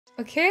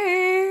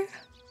Okay,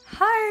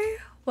 hi,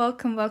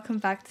 welcome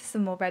back to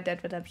some more Red Dead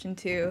Redemption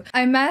 2.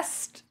 I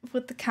messed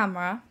with the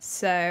camera,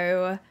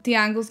 so the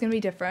angle's gonna be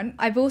different.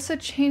 I've also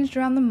changed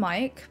around the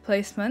mic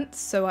placement,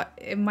 so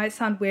it might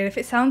sound weird. If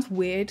it sounds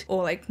weird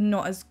or like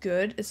not as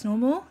good as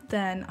normal,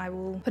 then I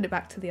will put it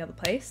back to the other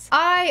place.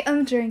 I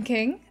am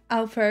drinking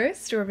Alpo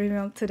strawberry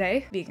milk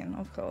today, vegan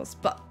of course,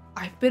 but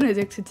I've been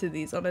addicted to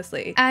these,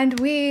 honestly. And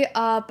we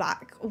are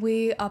back.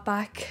 We are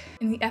back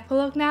in the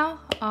epilogue now.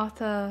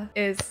 Arthur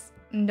is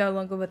no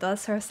longer with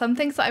us. There are some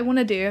things that I want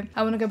to do.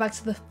 I want to go back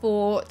to the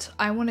fort.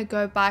 I want to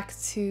go back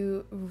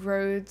to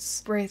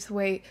Rhodes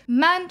Braithwaite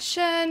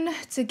Mansion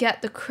to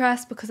get the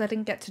crest because I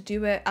didn't get to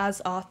do it as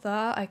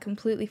Arthur. I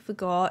completely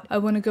forgot. I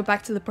want to go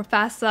back to the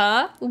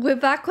professor. We're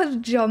back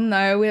with John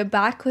though. We're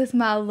back with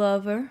my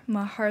lover,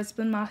 my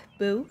husband, my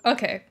boo.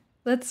 Okay,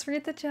 let's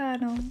read the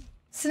journal.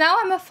 So now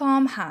I'm a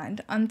farmhand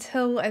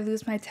until I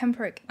lose my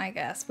temper, I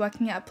guess,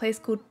 working at a place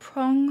called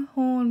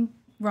Pronghorn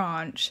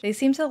Ranch. They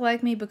seem to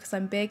like me because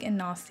I'm big and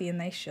nasty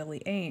and they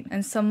surely ain't.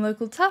 And some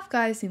local tough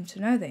guys seem to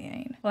know they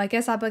ain't. Well, I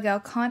guess Abigail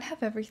can't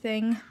have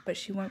everything, but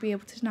she won't be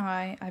able to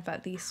deny I've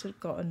at least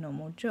got a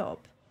normal job.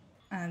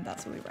 And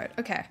that's what we wrote.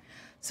 Okay,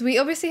 so we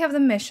obviously have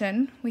the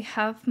mission. We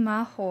have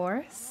my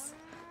horse.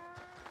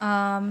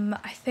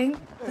 I think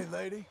hey,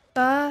 lady.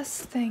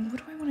 First thing,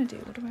 what do I want to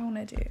do? What do I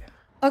want to do?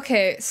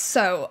 Okay,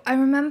 so I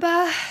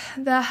remember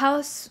the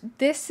house.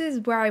 This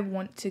is where I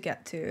want to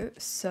get to.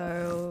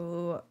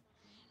 So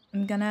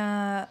I'm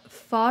gonna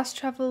fast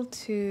travel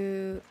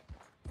to,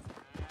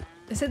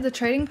 is it the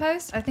trading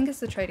post? I think it's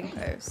the trading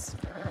post.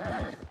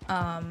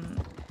 I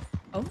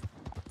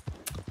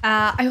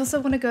also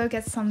want to go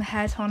get some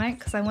hair tonic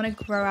because I want to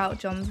grow out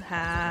John's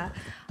hair.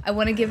 I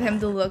want to give him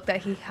the look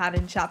that he had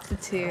in chapter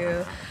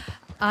 2.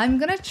 I'm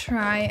gonna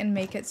try and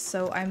make it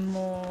so I'm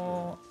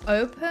more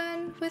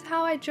open with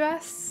how I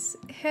dress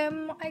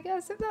him, I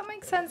guess, if that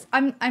makes sense.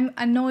 I'm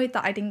annoyed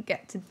that I didn't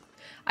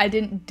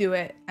do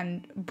it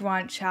and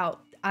branch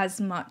out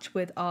as much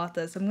with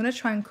Arthur, so I'm gonna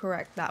try and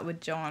correct that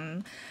with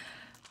John.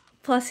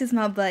 Plus he's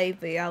my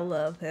baby, I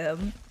love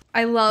him.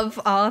 I love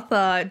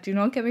Arthur, do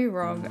not get me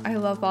wrong. I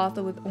love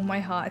Arthur with all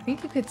my heart. I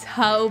think you could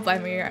tell by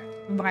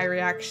my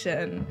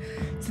reaction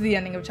to the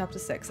ending of chapter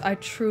 6. I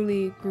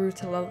truly grew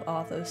to love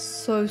Arthur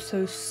so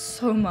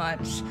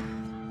much.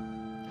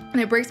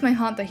 And it breaks my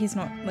heart that he's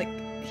not like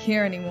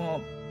here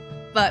anymore.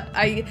 But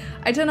I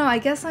don't know, I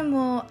guess I'm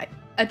more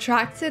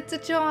attracted to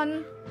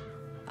John.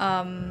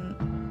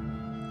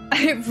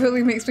 It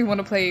really makes me want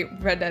to play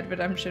Red Dead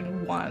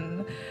Redemption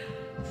 1.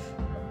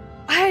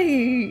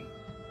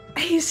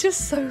 He's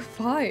just so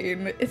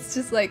fine. It's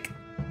just like,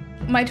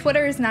 my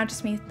Twitter is now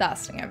just me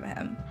thirsting over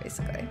him,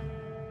 basically.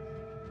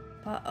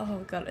 But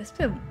oh god,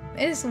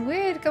 it's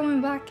weird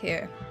coming back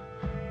here.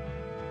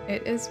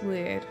 It is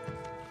weird.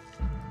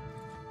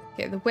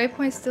 Okay, the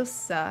waypoint's still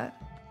set.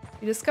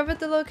 You discovered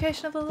the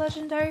location of a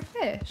legendary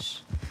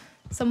fish.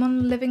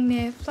 Someone living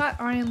near Flat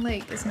Iron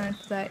Lake is known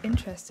for their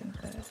interest in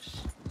fish.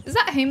 Is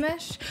that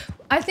Hamish?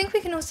 I think we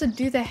can also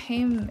do the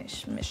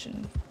Hamish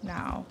mission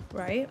now,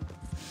 right?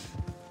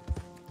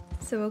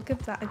 So we'll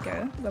give that a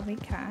go when we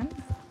can.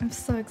 I'm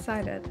so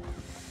excited.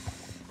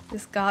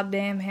 This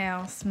goddamn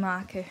house,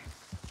 Marky.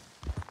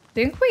 I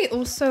think we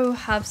also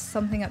have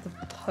something at the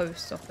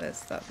post office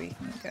that we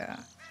can get.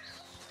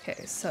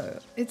 Okay, so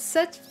it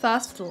said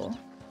first floor.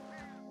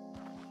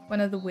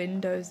 One of the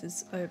windows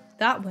is open.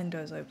 That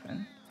window's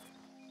open.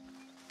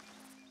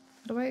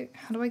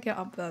 How do I get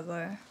up there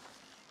though?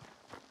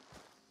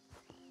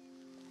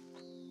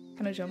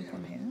 Can I jump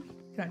on here?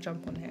 Can I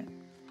jump on here?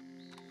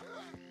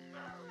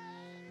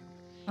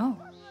 Oh.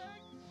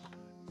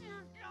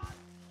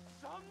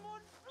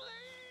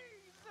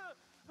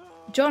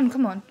 John,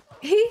 come on.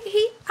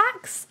 He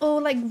acts or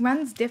like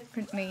runs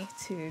differently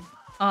to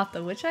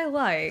Arthur, which I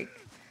like.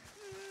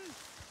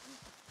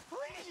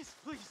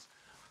 Please.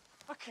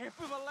 I can't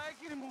feel my leg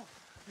anymore.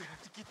 You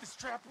have to get this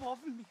strap off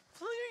of me,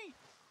 please.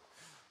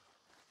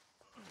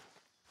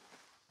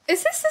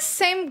 Is this the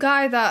same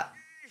guy that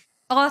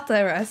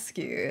Arthur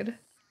rescued?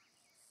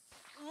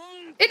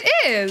 It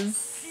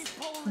is,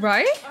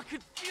 right? I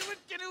could feel it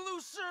getting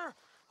looser.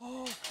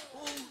 Oh.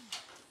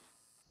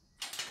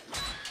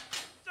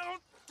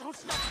 Don't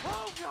stop.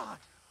 Oh god.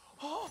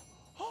 Oh,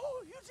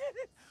 you did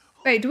it.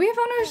 Wait, do we have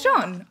one who's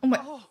John? Oh my.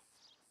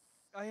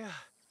 I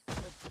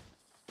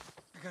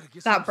gotta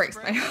get That breaks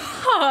my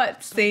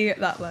heart seeing it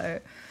that low.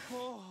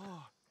 Oh,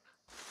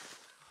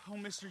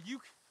 mister,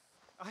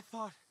 I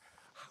thought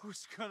I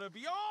was gonna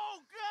be. Oh,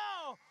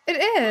 go! It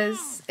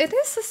is. It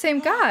is the same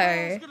guy.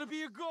 I was gonna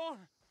be a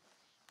goner.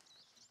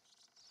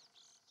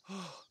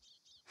 Oh,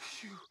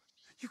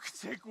 you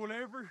can take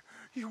whatever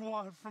you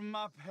want from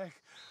my pack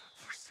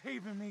for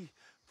saving me.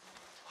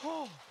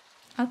 Oh.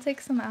 I'll take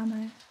some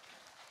ammo.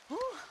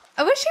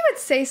 I wish he would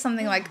say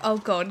something like, oh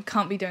god,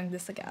 can't be doing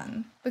this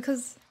again.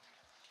 Because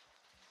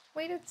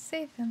we did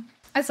save him.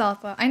 It's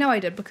Arthur. I know I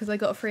did because I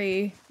got a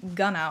free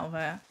gun out of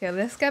it. Okay,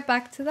 let's get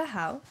back to the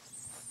house.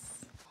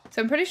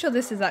 So I'm pretty sure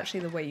this is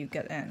actually the way you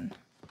get in.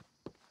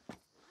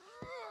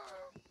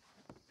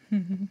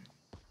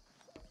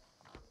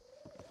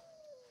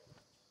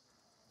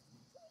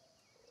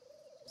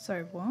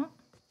 Sorry, what?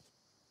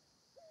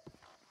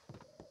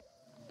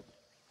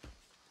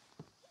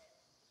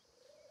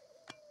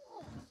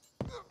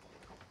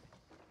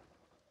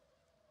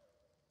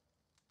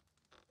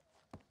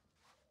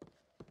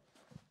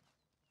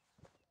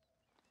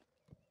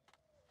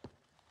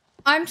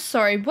 I'm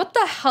sorry, what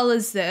the hell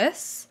is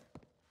this?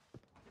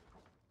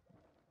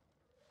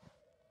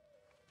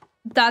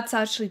 That's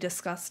actually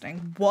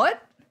disgusting. What?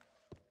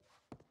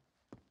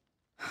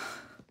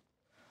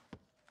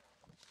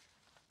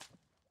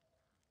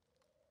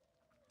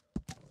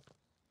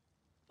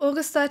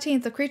 August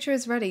 13th, the creature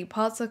is ready.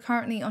 Parts are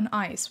currently on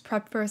ice.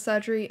 Prep for a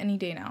surgery any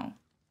day now.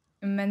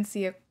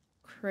 Immensia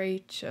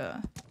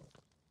creature.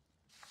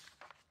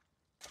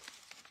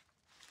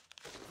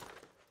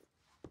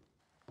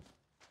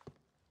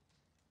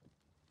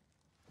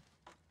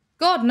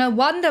 God, no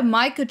wonder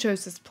Micah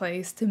chose this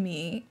place to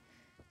meet.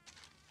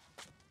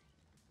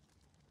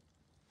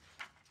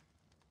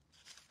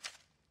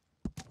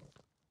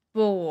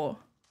 For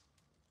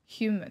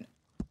human.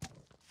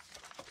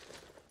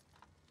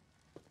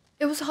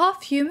 It was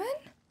half human?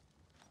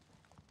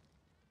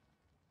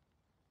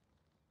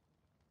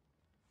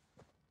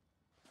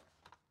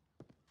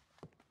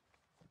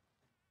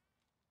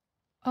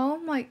 Oh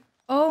my,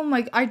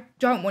 I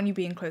don't want you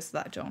being close to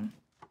that, John.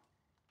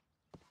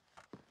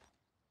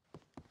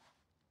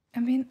 I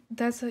mean,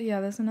 there's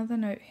another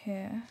note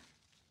here.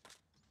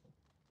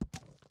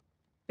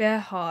 Bear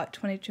heart,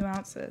 22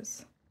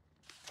 ounces.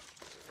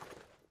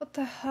 What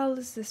the hell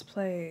is this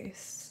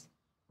place?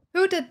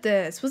 Who did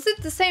this? Was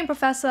it the same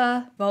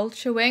professor?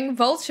 Vulture wing?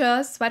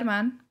 Vulture,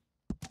 Spider-Man.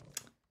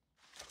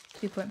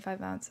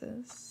 2.5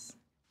 ounces.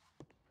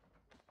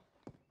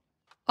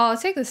 Oh, I'll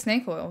take the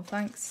snake oil,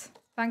 thanks.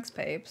 Thanks,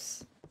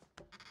 babes.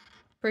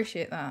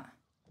 Appreciate that.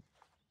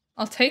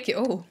 I'll take it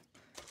all.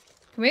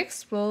 Can we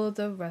explore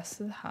the rest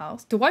of the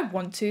house? Do I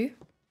want to?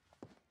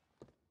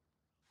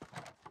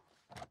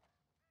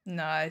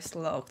 Nice,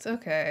 locked.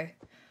 Okay.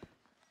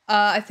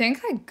 I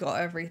think I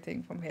got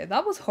everything from here.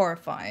 That was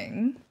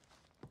horrifying.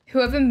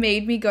 Whoever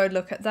made me go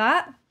look at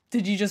that,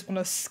 did you just want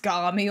to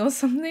scar me or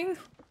something?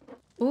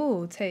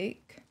 Ooh,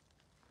 take.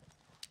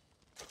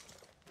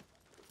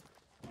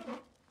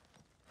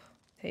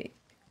 Take.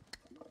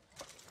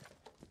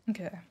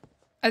 Okay.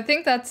 I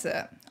think that's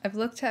it. I've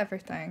looked at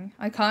everything.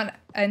 I can't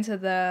enter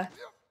the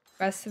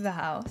rest of the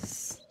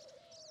house.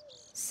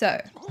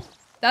 So,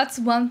 that's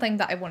one thing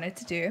that I wanted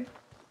to do.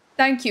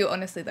 Thank you,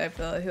 honestly, though,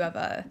 for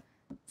whoever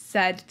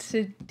said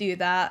to do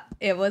that.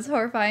 It was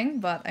horrifying,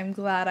 but I'm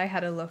glad I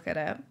had a look at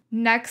it.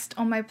 Next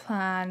on my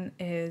plan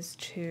is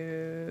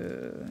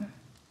to...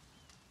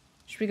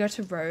 Should we go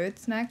to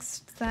Rhodes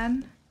next,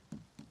 then?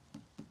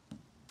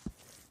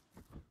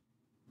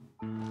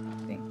 I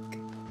think.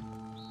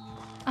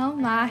 Oh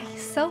my,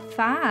 he's so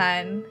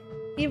fun.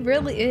 He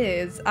really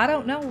is. I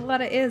don't know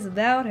what it is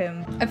about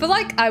him. I feel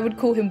like I would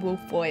call him Wolf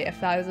Boy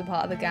if I was a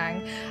part of the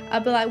gang.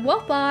 I'd be like,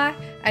 Wolf Boy,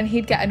 and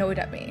he'd get annoyed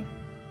at me.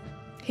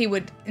 He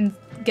would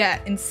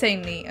get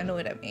insanely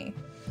annoyed at me.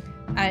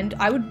 And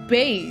I would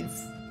bathe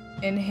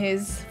in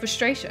his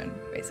frustration,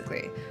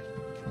 basically.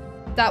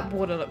 That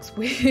water looks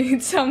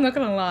weird, so I'm not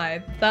gonna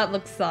lie. That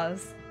looks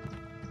sus.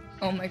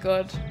 Oh my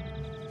god.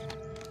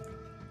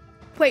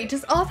 Wait,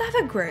 does Arthur have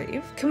a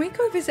grave? Can we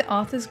go visit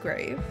Arthur's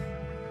grave?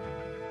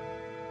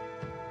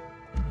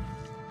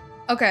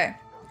 Okay,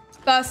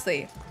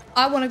 firstly,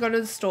 I want to go to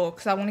the store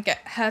because I want to get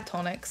hair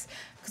tonics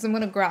because I'm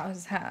going to grow out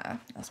his hair.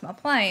 That's my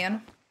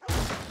plan.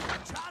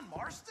 John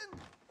Marston?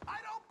 I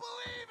don't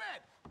believe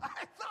it!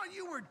 I thought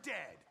you were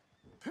dead.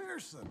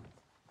 Pearson,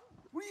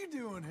 what are you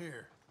doing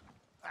here?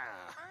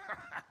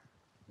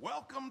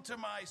 Welcome to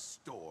my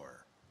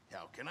store.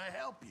 How can I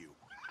help you?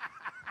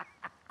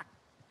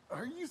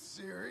 Are you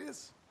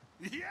serious?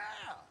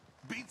 Yeah!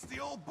 Beats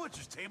the old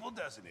butcher's table,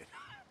 doesn't it?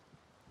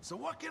 So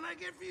what can I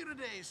get for you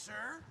today,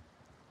 sir?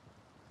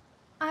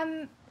 I How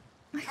can't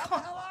the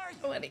hell are you?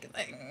 do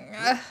anything.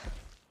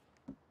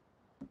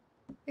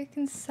 We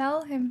can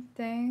sell him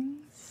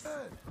things.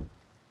 Good.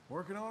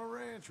 Working on a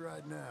ranch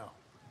right now.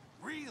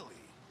 Really?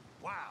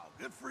 Wow,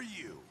 good for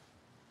you.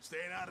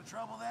 Staying out of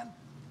trouble then?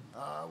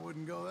 I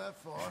wouldn't go that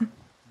far,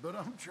 but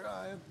I'm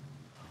trying.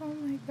 Oh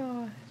my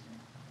god.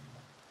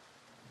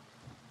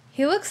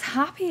 He looks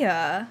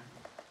happier.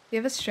 You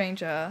have a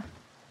stranger.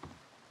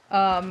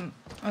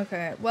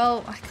 Okay.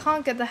 Well, I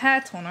can't get the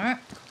hair tonic.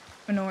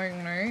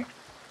 Annoyingly.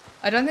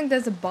 I don't think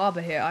there's a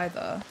barber here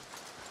either.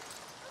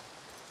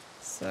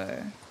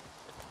 So.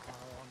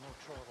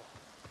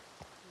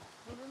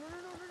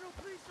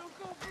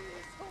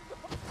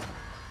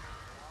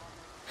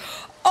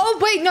 Oh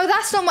wait, no,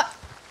 that's not my...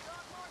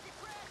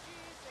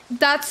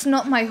 That's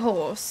not my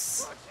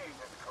horse.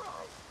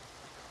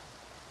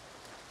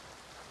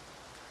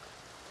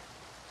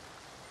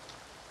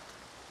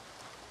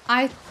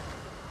 I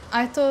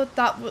thought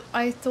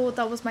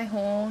that was my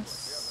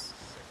horse.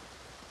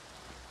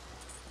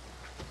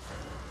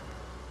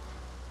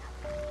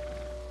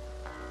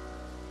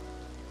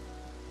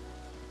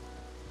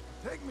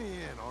 Take me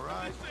in, all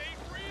right?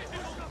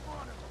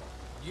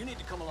 You need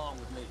to come along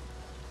with me.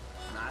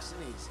 Nice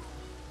and easy.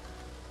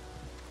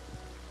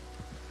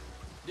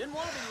 Didn't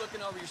want to be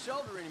looking over your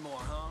shoulder anymore,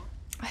 huh?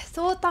 I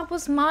thought that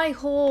was my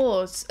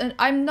horse. And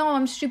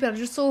I'm stupid. I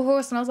just saw a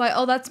horse and I was like,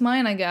 oh, that's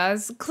mine, I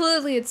guess.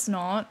 Clearly it's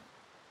not.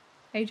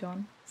 Hey,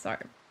 John.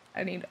 Sorry.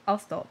 I'll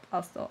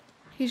stop.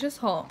 He's just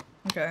hot.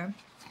 Okay.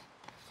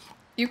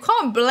 You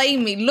can't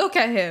blame me. Look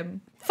at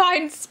him.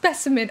 Fine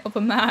specimen of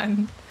a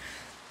man.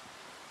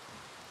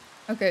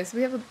 Okay, so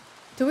we have a...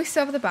 Do we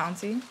still have the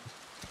bounty?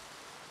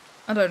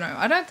 I don't know.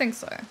 I don't think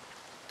so.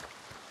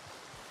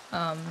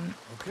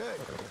 Okay.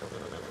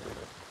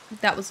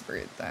 That was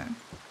rude, though.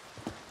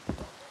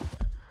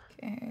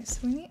 Okay, so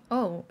we need...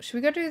 Oh, should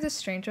we go do the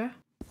stranger?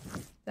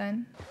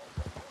 Then?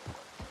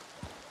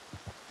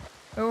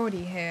 We're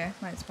already here.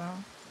 Might as well.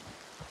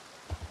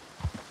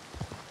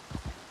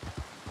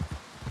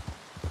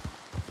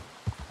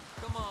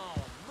 Come on,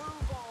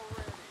 move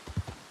already.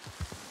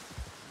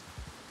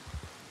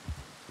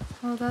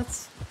 Oh,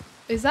 that's...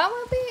 Is that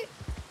where we...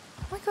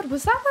 Oh my god,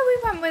 was that where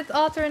we went with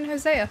Arthur and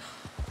Hosea?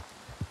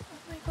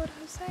 Oh my god,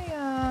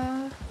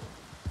 Hosea...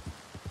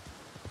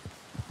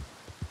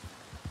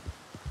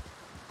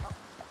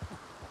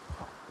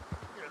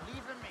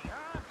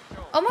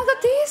 Oh my god,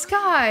 these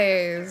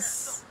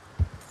guys!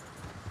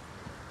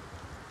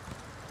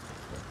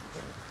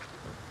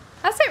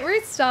 Has it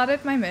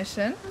restarted my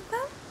mission with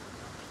them?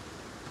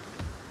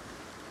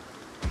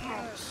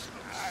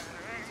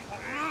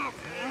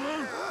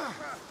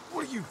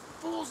 What are you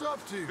fools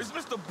up to? It's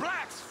Mr.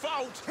 Black's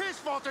fault. His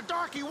fault, the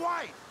darky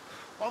white.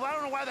 Well, I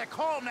don't know why they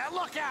call him that.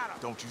 Look at him.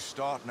 Don't you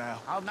start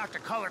now. I'll knock the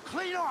color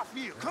clean off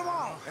you. Come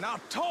on. And I'll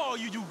tar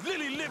you, you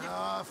lily living.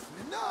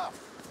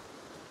 Enough.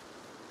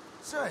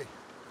 Say,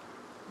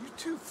 you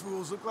two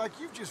fools look like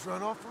you've just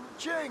run off from a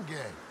chain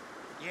gang.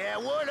 Yeah,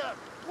 what up?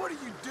 What are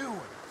you doing?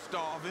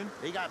 Starving.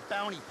 They got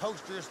bounty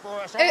posters for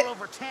us Eh. all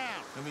over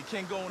town. And we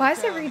can't go in Why has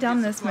it town to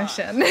redone get this supplies.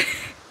 mission?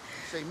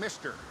 Say,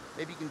 mister,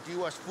 maybe you can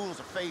do us fools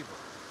a favor.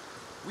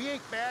 We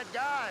ain't bad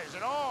guys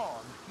at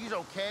all. He's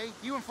okay.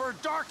 Even for a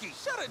darky.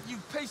 Shut it, you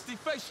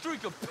pasty-faced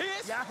streak of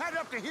piss. Yeah, I had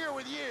up to here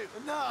with you.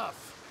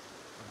 Enough.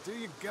 Do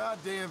your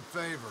goddamn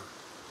favor.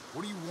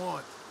 What do you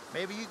want?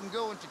 Maybe you can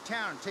go into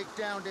town and take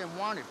down them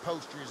wanted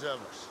posters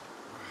of us.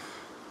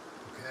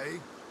 Okay.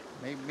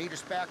 Maybe meet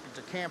us back at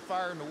the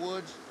campfire in the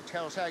woods and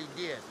tell us how you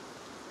did.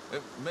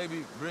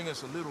 Maybe bring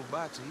us a little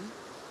bite to eat.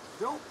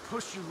 Don't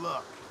push your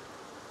luck.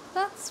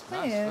 That's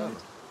Nice weird. fella.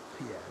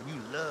 Yeah, you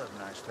love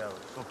nice fellas.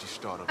 Don't you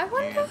start up I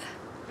again. wonder...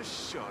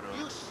 Just shut up.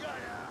 You shut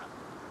up.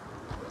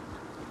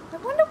 I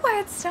wonder why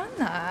it's done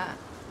that.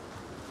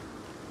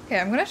 Okay,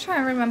 I'm gonna try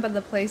and remember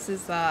the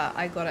places that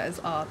I got it as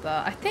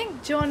Arthur. I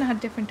think John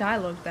had different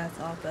dialogue as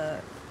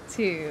Arthur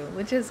too,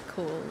 which is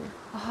cool.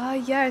 Oh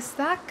yeah, it's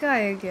that guy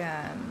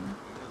again.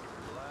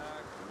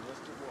 Black and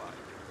Mr. White.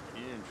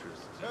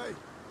 Interesting. Hey,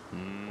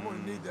 I'm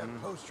gonna need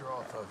that poster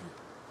off of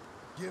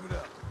you. Give it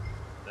up.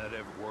 That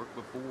ever worked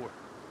before?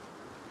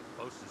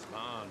 Poster's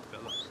mine,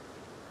 fellas.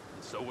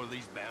 And so are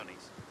these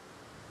bounties.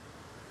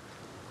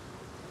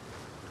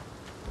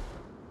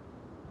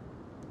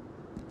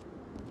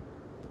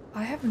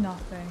 I have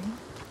nothing.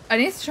 I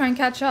need to try and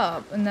catch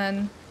up, and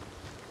then...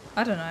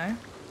 I don't know.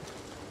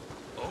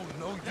 Oh,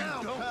 no, you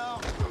Down, don't.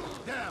 pal.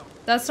 Down.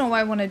 That's not what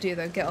I want to do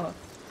though, get off.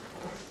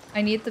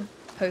 I need the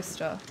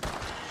poster.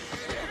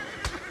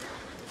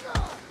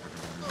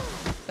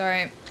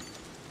 Sorry.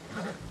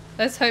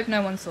 Let's hope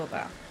no one saw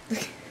that.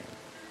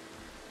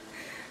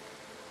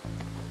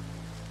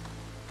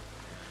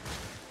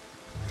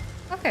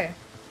 Okay.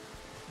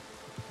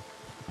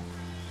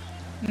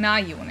 Now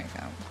you want to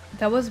go.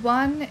 There was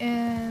one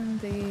in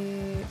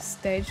the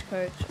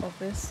stagecoach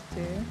office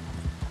too.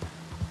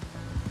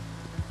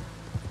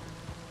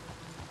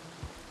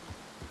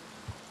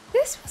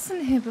 This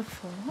wasn't here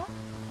before.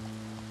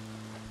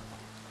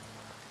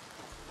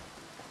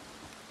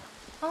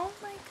 Oh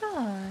my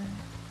god.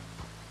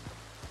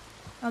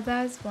 Oh,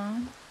 there's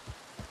one.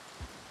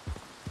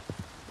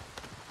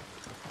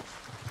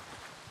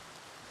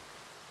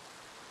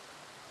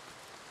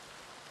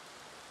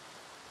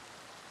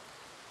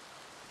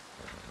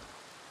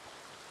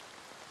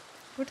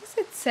 What does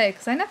it say?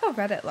 Because I never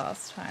read it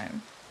last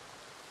time.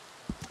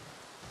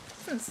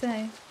 It doesn't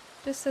say.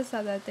 It just says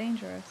that they're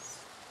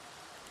dangerous.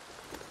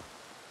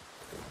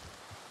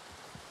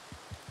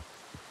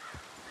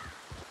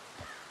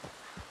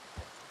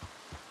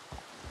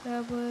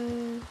 There was...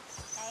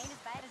 Ain't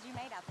as bad as you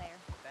made out there.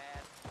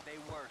 Bad, they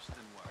worse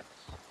than worse.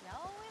 No,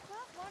 it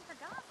was one for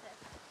gossip.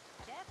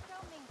 Death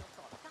Row Mingle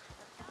Thorpe.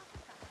 Gossip.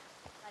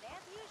 But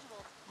as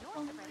usual, you're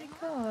Oh my spreading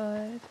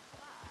god.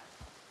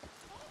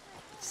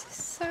 This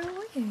is so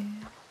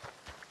weird.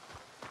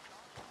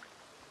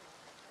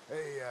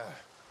 Hey,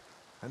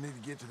 I need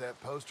to get to that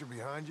poster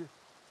behind you.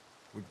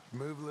 Would you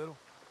move a little?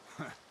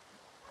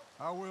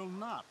 I will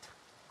not.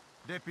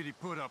 Deputy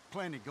put up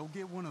plenty. Go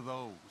get one of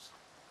those.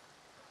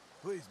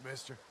 Please,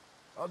 mister.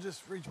 I'll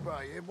just reach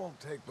by you. It won't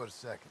take but a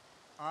second.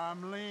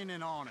 I'm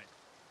leaning on it.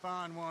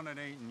 Find one that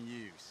ain't in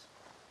use.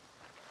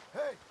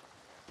 Hey,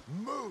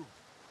 move.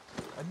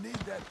 I need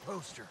that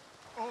poster.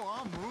 Oh,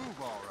 I'll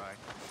move all right.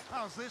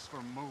 How's this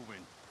for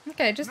moving?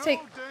 Okay, just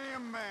take... No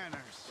damn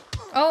manners.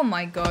 Oh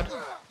my god.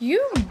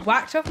 You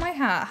whacked off my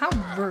hat. How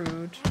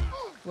rude.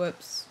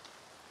 Whoops.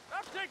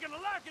 I'm taking a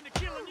liking to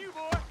killing you,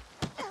 boy.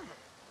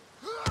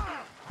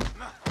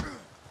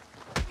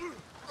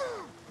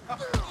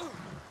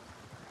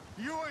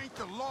 You ain't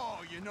the law,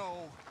 you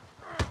know.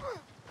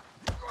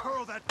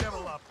 Curl that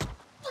devil up.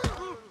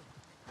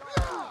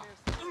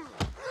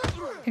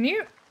 Can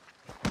you...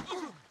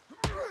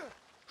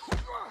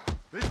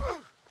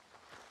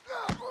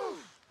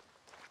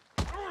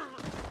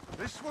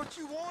 This what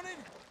you wanted?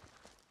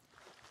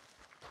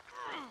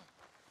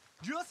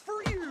 Just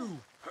for you.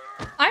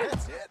 I'm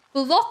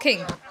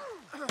blocking.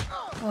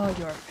 Oh,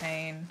 you're a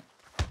pain.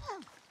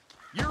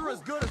 You're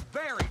as good as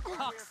Barry,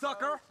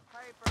 cocksucker.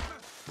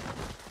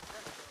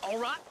 All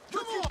right,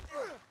 come on.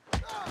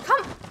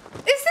 Come...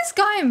 Is this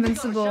guy Shallow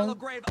invincible?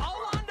 grave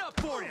all lined up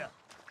for you.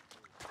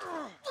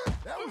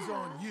 That was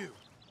on you.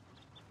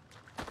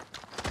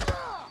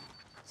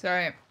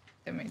 Sorry.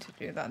 Didn't mean to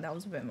do that. That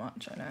was a bit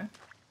much, I know.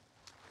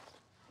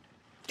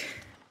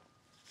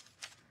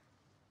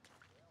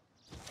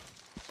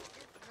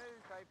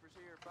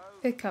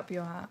 Pick up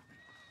your hat.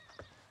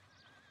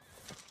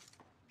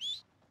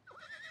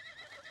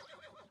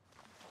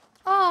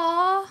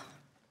 Aww.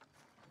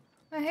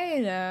 I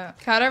hate it.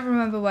 Okay, I don't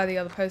remember where the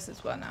other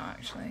posters were now,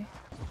 actually.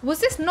 Was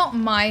this not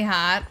my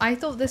hat? I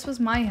thought this was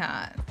my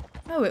hat.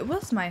 No, it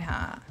was my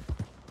hat.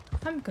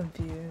 I'm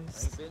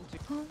confused.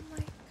 Oh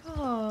my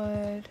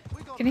god.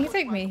 Can he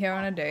take me here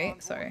on a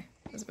date? Sorry,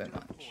 that was a bit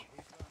much.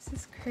 This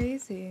is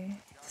crazy.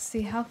 To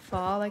see how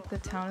far, like, the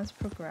town has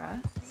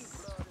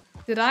progressed.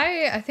 Did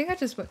I think I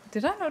just went,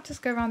 did I not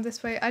just go around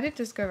this way? I did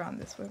just go around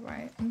this way,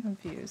 right? I'm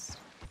confused.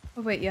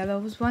 Oh wait, yeah, there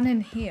was one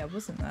in here,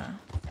 wasn't there?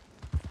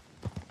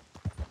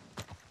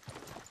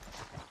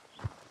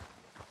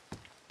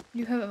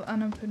 You have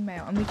unopened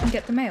mail, and we can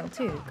get the mail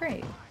too.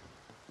 Great.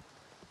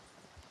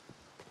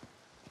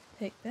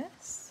 Take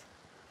this.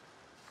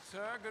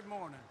 Sir, good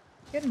morning.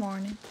 Good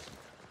morning.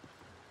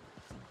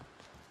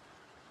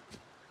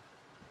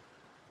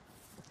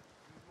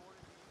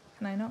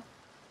 Can I not?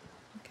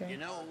 Okay. You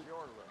know,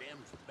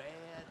 them's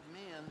bad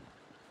men.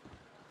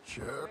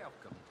 Sure.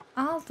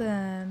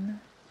 Alden.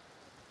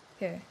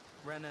 Okay.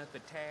 Run out the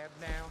tab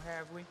now,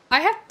 have we? I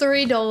have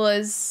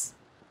 $3.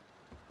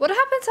 What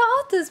happened to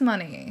Arthur's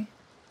money?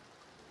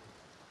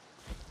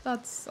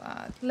 That's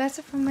sad.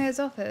 Letter from Mayor's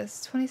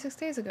office 26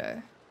 days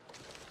ago.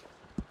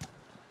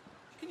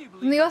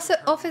 From the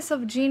office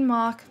of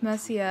Jean-Marc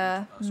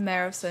Mercier,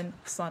 Mayor of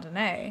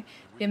Saint-Denis.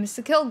 Dear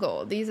Mr.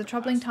 Kilgore, these are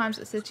troubling times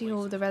at City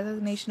Hall with the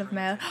resignation of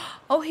Mayor...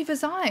 Oh, he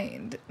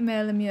resigned!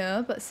 Mayor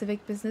Lemieux, but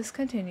civic business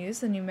continues.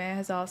 The new mayor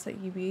has asked that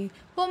you be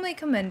formally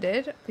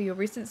commended for your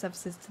recent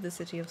services to the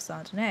city of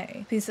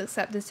Saint-Denis. Please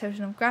accept this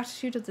token of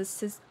gratitude of the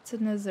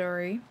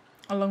citizenry,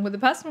 along with a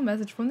personal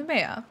message from the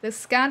mayor. This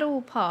scandal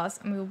will pass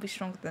and we will be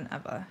stronger than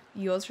ever.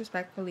 Yours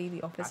respectfully,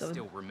 the office of the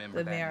mayor. I still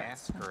remember that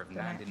massacre of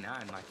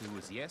 '99 like it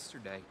was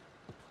yesterday.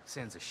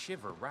 Sends a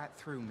shiver right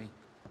through me.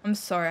 I'm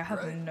sorry, I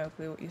have no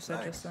clue what you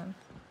said just then.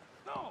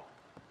 No.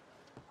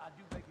 I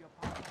do beg your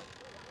pardon.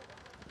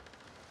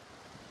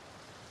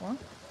 What?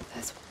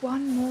 There's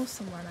one more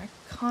somewhere and I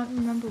can't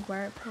remember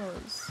where it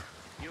was.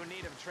 You in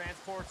need of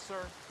transport,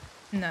 sir?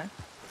 No.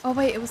 Oh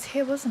wait, it was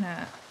here, wasn't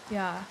it?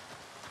 Yeah.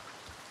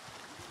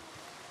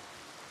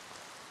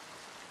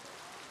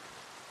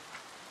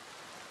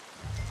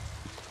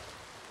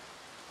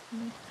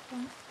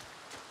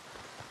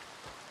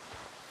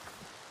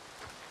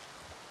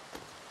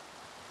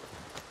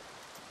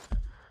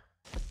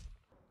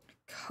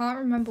 Can't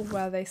remember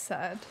where they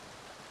said.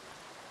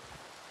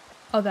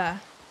 Oh, there.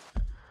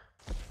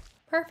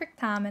 Perfect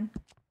timing.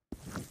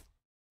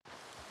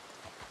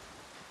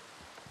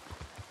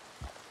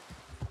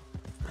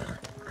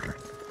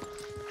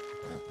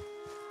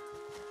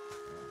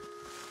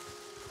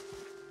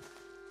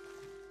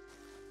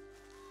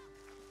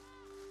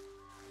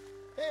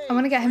 I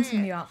want to get him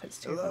some new outfits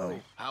too. by the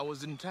way. How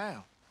was in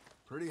town?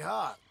 Pretty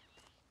hot.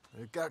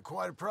 It got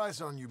quite a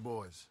price on you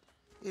boys.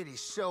 It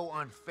is so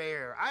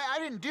unfair. I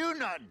didn't do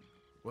nothing.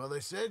 Well, they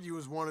said you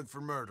was wanted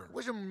for murder. It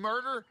wasn't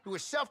murder. It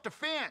was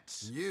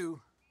self-defense. You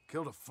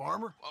killed a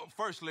farmer? Well,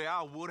 firstly,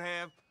 I would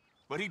have,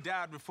 but he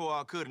died before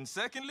I could. And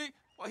secondly,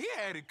 well, he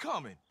had it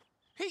coming.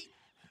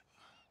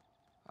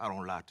 I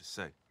don't like to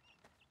say.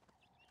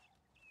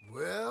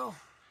 Well...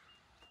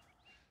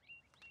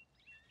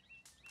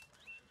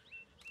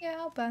 Yeah,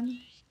 I'll bend.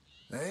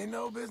 Ain't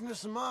no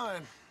business of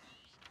mine.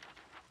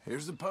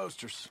 Here's the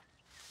posters.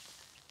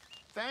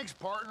 Thanks,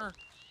 partner.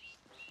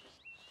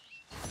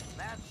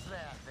 That's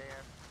that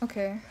there.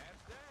 Okay.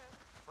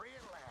 Free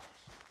at last.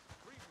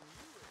 Free from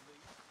you, at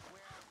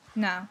least.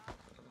 Now.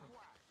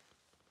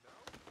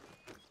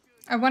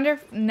 I wonder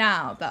if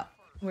now that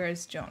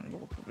where's John,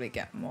 we'll probably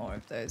get more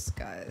of those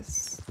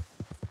guys.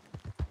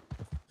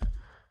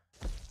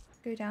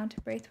 Go down to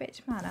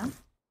Braithwaite Manor.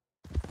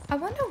 I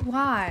wonder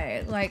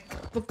why,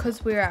 like,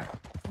 because we're at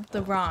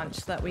the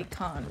ranch that we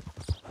can't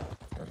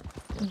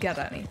get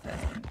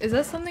anything. Is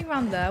there something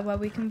around there where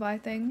we can buy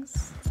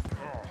things?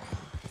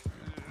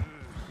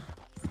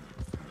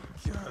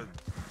 God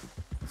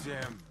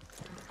damn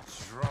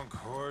drunk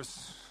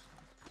horse.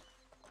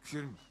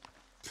 Couldn't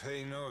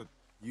pay no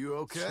You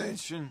okay?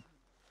 attention.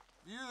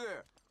 You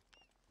there?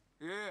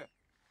 Yeah.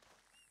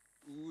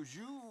 Would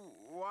you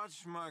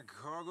watch my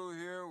cargo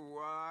here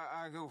while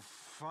I go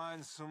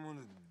find someone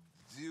to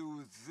deal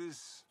with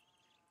this?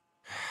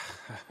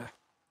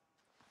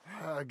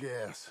 I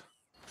guess.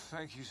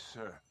 Thank you,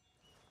 sir.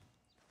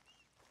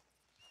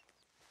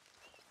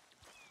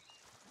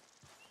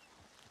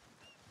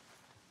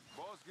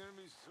 Boss gonna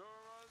be sore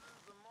on this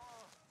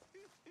tomorrow.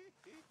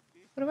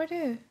 What do I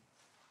do?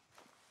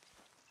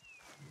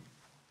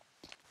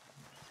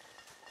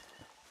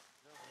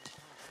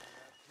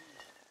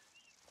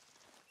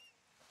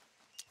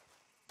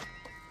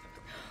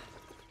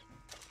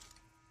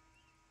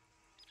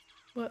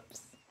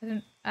 Whoops. I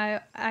didn't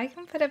I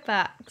can put it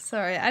back.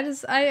 Sorry.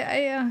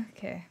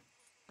 Okay.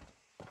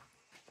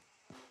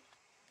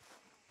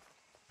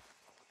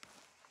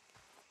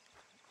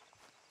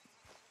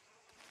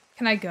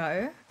 Can I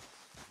go?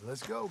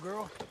 Let's go,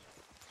 girl.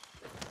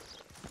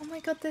 Oh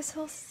my god, this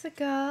horse is a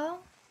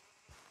girl.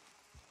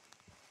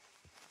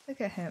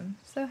 Look at him.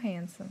 So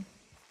handsome.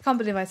 Can't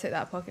believe I took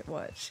that pocket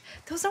watch.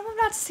 There was someone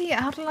about to see it.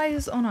 How did I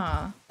lose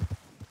honor?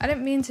 I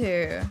didn't mean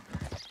to.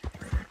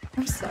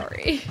 I'm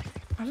sorry.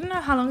 I don't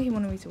know how long he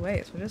wanted me to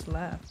wait, so I just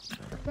left.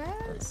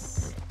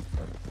 Where's...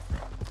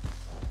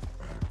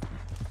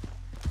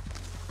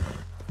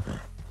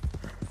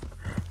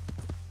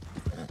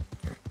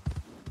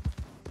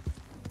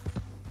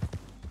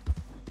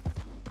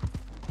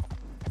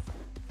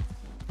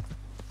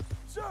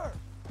 Sir!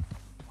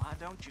 Why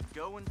don't you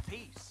go in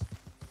peace?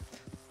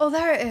 Oh,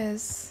 there it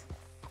is.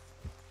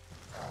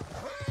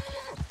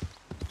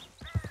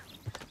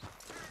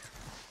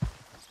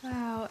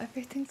 Wow,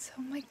 everything's...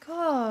 Oh my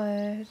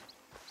god.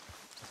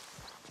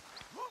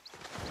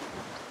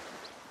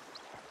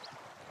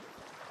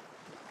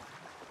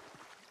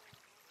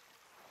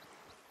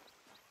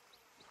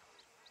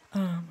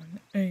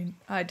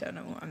 I don't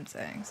know what I'm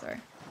saying, sorry.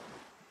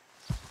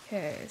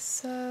 Okay,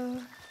 so...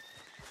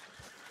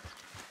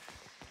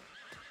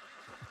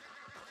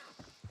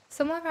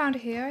 somewhere around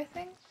here, I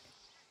think?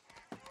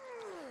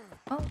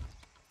 Oh.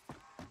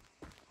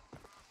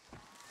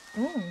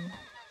 Ooh.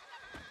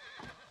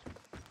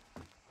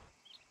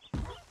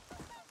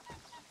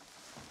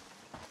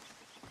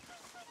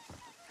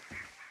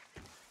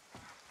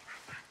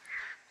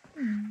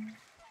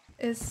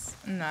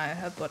 No,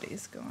 her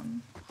body's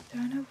gone.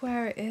 Don't know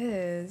where it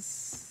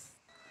is.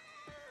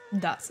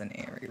 That's an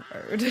eerie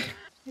road.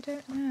 I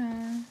don't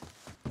know.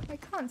 I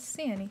can't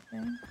see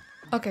anything.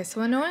 Okay,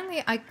 so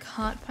annoyingly, I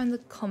can't find the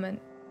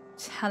comment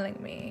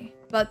telling me,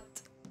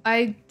 but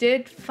I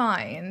did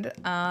find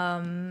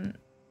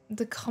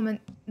the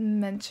comment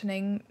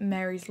mentioning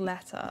Mary's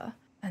letter,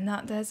 and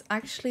that there's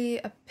actually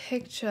a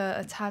picture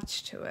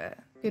attached to it.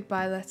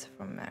 Goodbye letter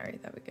from Mary.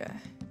 There we go.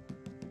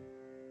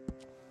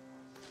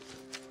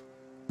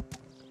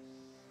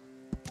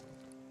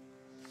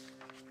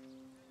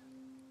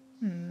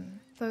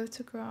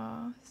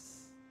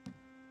 Photographs.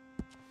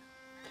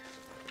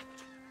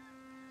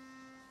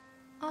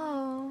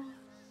 Oh.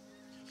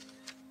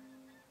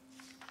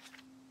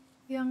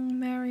 Young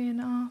Mary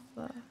and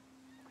Arthur.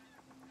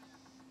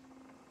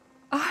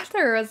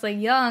 Arthur was a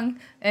young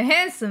and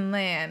handsome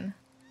man.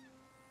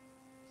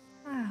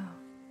 Wow.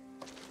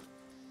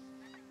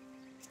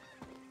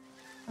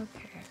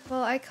 Okay.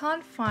 Well, I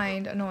can't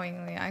find,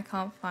 annoyingly, I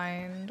can't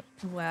find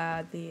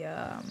where the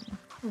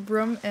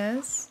room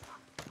is.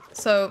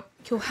 So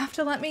you'll have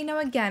to let me know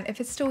again if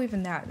it's still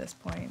even there at this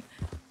point.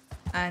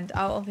 And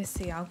I'll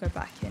go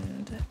back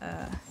and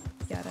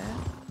get it.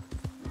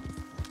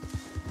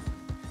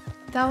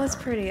 That was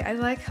pretty. I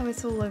like how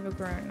it's all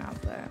overgrown out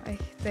there. I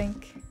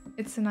think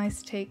it's a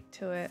nice take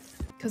to it.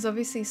 Because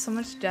obviously so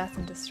much death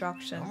and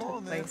destruction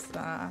took place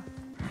there.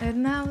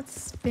 And now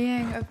it's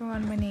being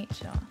overrun by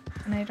nature.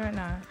 And I don't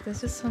know.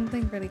 There's just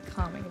something really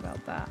calming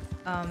about that.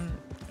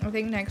 I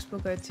think next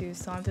we'll go to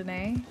Saint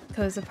Denis.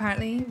 Because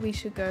apparently we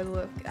should go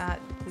look at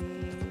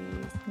the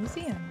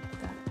museum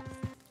there.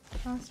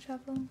 Fast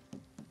travel.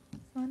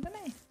 Saint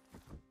Denis.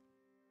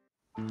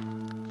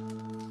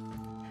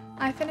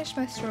 I finished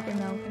my strawberry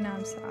milk and now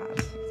I'm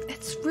sad.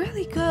 It's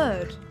really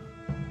good.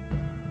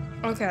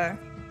 Okay.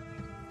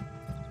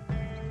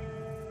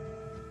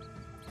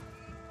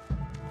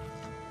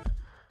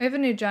 We have a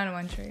new journal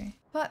entry.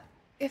 But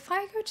if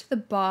I go to the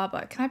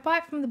barber, can I buy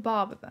it from the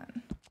barber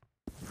then?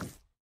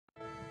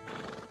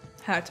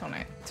 Hair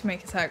tonic to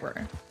make his hair grow.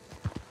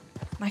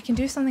 I can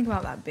do something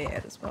about that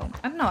beard as well.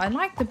 I don't know, I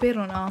like the beard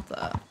on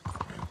Arthur.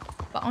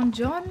 But on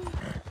John,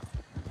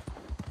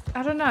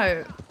 I don't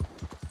know.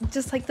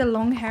 Just like the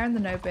long hair and the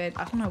no beard,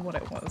 I don't know what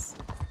it was.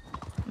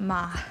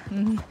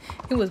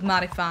 It was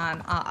mighty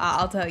fine.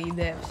 I'll tell you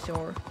that for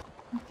sure.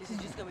 This is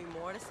just gonna be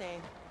more of the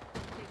same.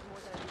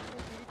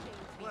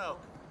 Well,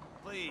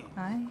 please,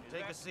 Hi.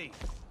 take a seat.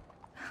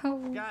 Oh.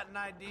 Got an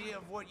idea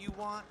of what you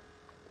want?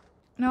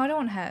 No, I don't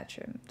want hair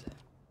trimmed. I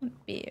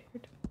want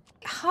beard.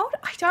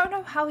 I don't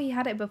know how he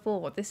had it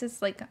before. This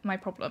is like my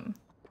problem.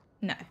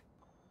 No.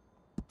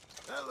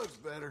 That looks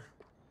better.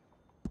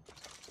 I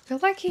feel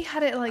like he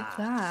had it like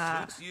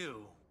that. Suits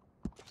you.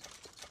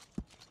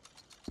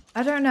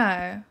 I don't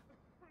know.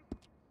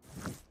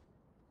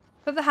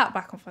 Put the hat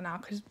back on for now,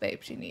 because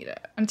babes, you need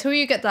it. Until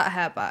you get that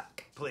hair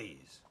back.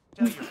 Please,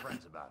 tell your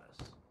friends about us.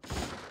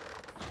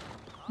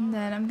 And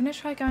then I'm gonna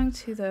try going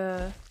to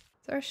the...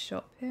 Is there a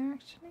shop here,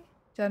 actually?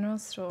 General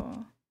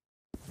store.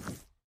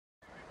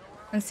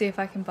 And see if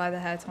I can buy the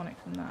hair tonic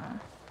from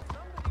there.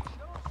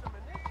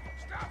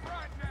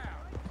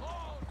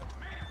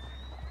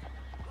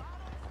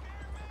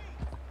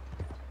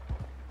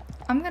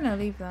 I'm gonna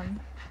leave them.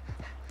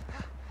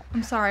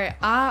 I'm sorry, You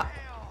can't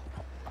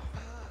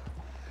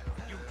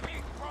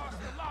cross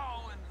the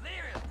law and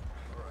live.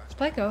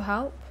 should I go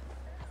help?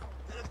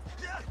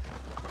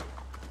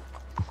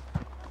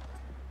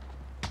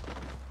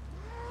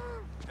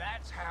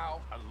 That's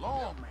how a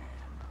lawman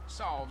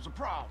solves a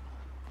problem.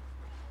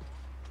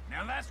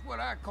 Now that's what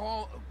I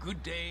call a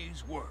good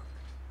day's work.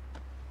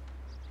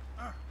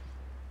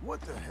 What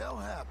the hell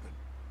happened?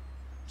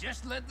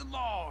 Just let the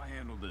law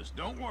handle this,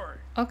 don't worry.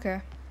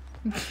 Okay.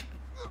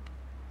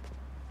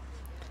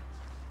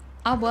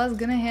 I was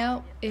gonna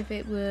help if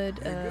it would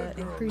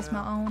increase my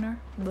honor,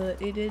 but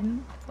it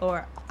didn't,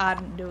 or I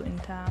didn't do it in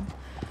time.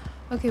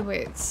 Okay,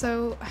 wait,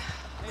 so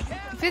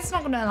if it's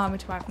not gonna allow me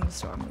to buy from the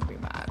store, I'm gonna be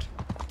mad.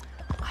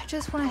 I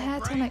just want a hair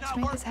tonic to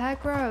make his hair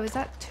grow. Is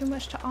that too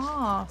much to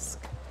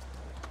ask?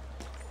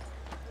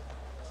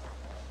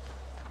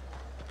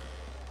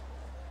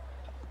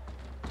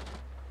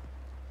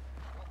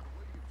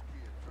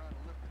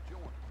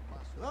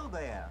 Hello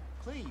there.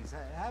 Please,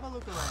 have a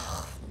look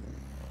around.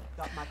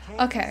 Got my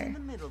Okay. in the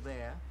middle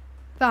there.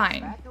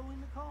 Fine. Tobacco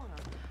in the corner.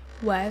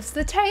 Where's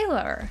the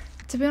tailor?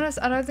 To be honest,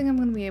 I don't think I'm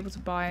gonna be able to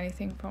buy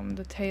anything from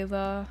the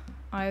tailor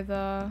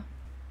either.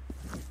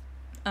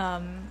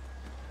 I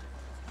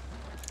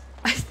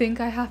think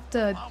I have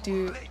to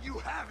do...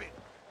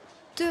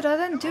 Dude, I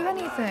didn't do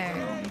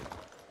anything.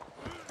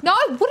 No,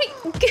 what are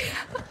you...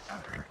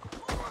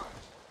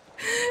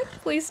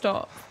 Please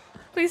stop.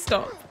 Please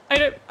stop. I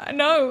don't...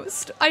 No,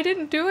 I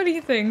didn't do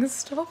anything.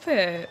 Stop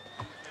it.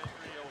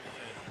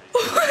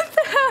 What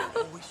the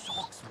hell?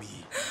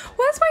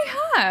 Where's my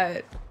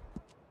hat?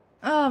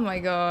 Oh my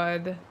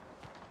god.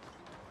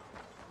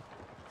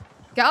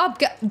 Get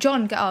up,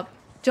 John, get up.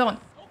 John.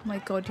 Oh my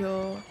god,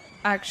 you're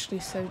actually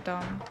so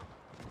dumb.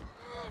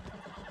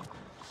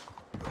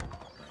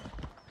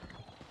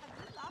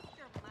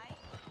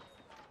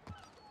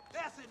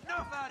 That's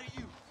enough out of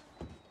you.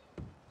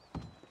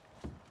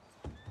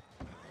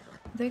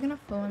 Are they gonna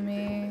follow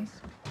me?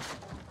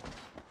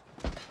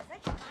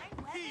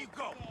 Here you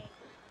go.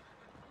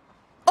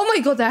 Oh my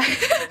god, there.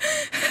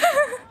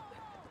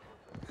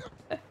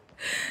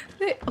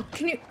 Oh,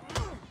 can you...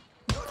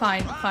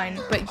 Fine, fine.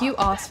 But you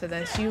asked for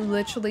this. You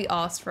literally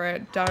asked for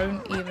it.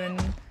 Don't even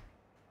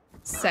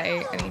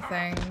say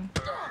anything.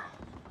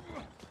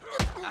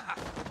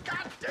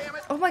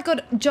 Oh my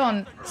god,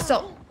 John,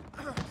 stop.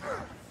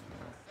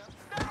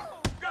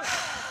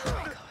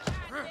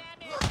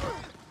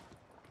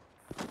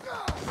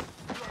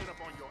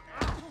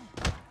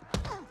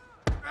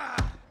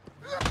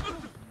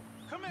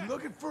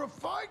 Looking for a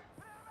fight?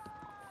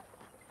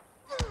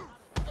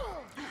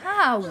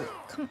 How?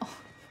 Come on.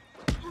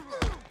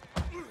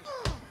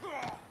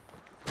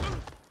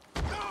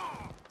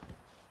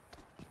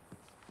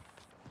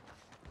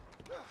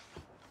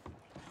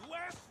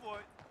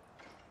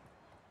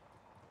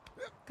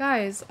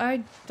 Guys,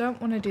 I don't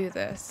want to do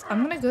this.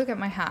 I'm gonna go get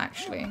my hat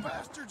actually,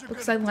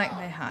 because I like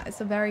my hat.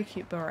 It's a very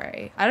cute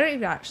beret. I don't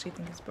even actually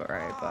think it's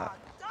beret, but...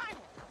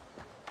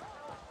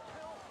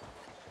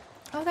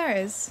 Oh, there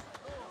it is.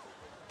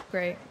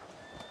 Great.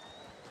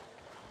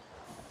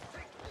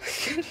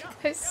 Can you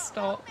guys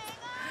stop?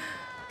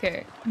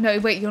 Okay. No,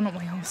 wait, you're not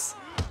my horse.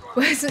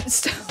 Where's it?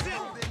 Stop.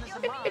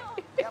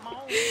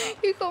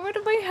 You got rid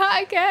of my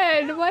hat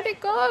again. Where'd it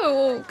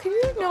go? Can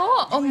you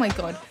not? Oh my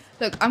god.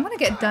 Look, I'm gonna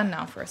get done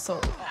now for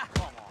assault.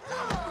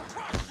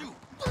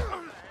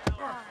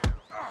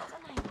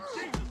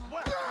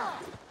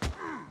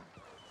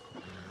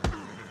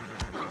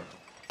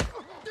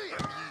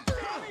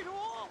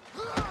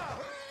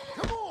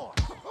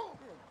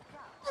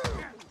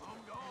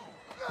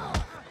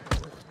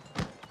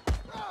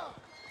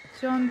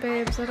 John,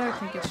 babes, I don't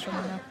think you're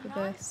strong enough for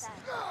this.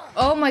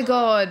 Oh my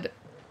god.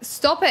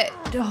 Stop it.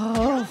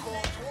 Oh.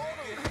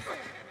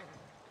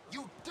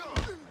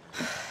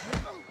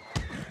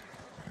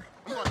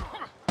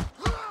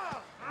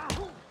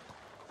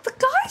 The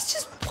guy's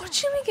just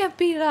watching me get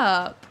beat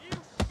up.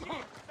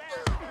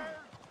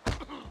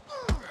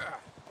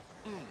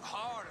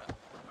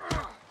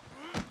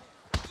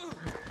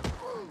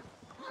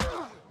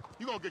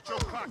 You gonna get your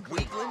cock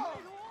weakling?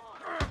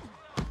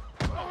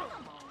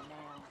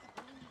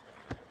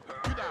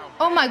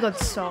 Oh my god,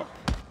 stop.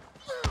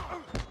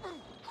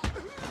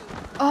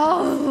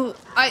 Oh,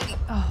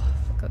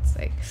 for God's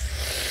sake.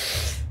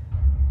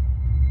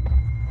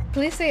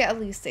 Police say at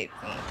least saved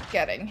me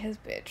getting his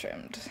beard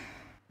trimmed.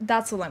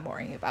 That's all I'm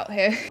worrying about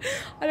here.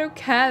 I don't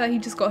care that he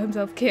just got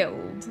himself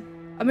killed.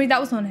 I mean, that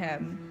was on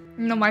him.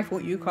 Not my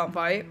fault you can't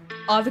fight.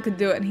 Arthur could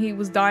do it and he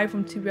was dying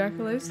from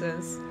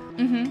tuberculosis.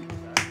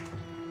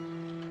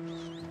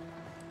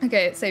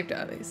 Okay, it saved it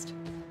at least.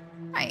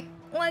 Right,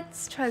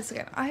 let's try this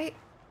again. Okay.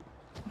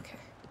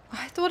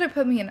 I thought it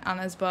put me in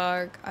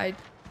Annesburg. I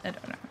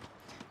don't know.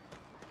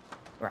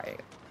 Right.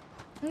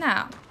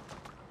 Now.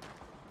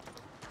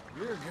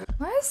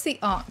 Where's the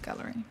art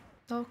gallery?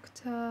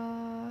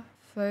 Doctor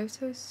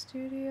Photo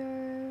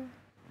Studio?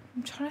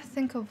 I'm trying to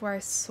think of where I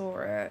saw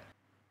it.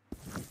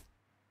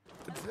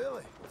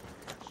 Billy.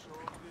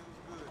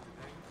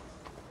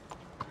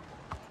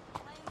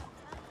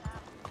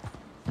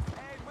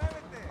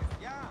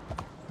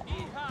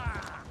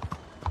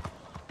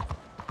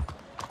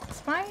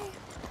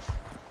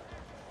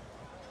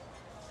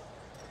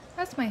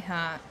 That's my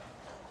hat.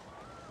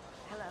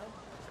 Hello.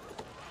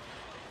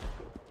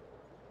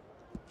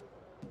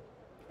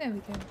 There we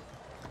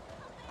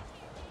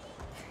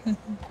go.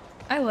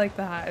 I like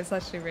the hat. It's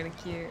actually really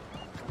cute.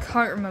 I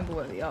can't remember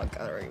where the art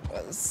gallery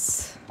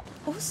was.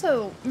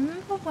 Also,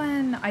 remember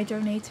when I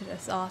donated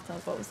this Arthur?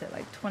 What was it,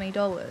 like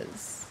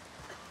 $20?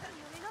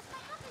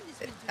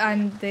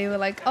 And they were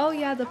like, oh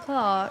yeah, the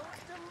plaque.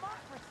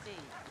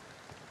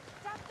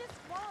 Stop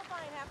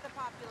disqualifying half the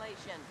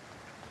population.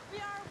 We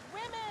are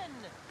women,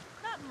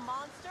 not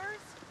monsters.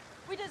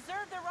 We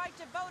deserve the right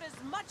to vote as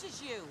much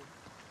as you.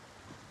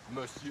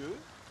 Monsieur?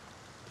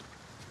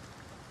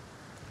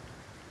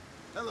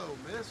 Hello,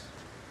 miss.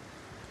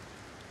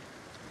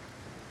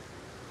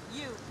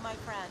 You, my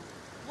friend,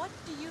 what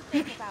do you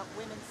think about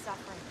women's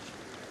suffrage?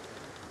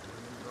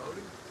 Women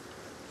voting?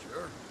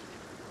 Sure.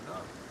 Why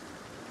not?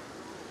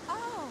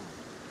 Oh,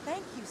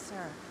 thank you,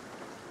 sir.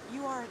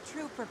 You are a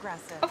true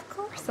progressive. Of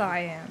course I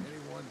am.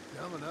 Anyone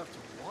dumb enough to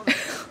want it,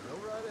 go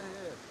right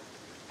ahead.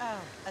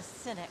 Oh, a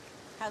cynic.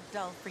 How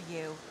dull for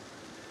you.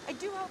 I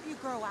do hope you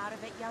grow out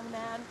of it, young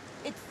man.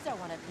 It's so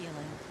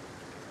unappealing.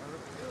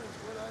 Unappealing's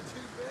what I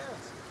do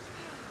best.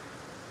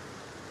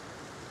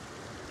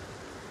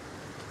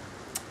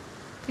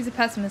 He's a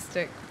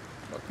pessimistic.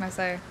 What can I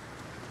say?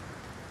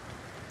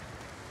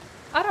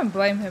 I don't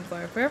blame him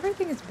though for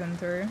everything he's been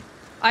through.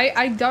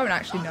 I don't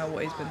actually know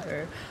what he's been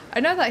through. I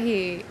know that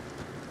he...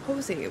 What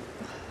was he? I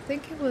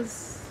think it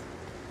was...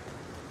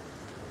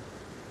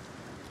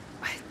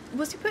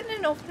 Was he put in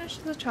an orphanage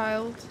as a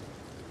child?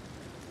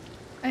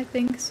 I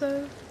think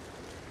so.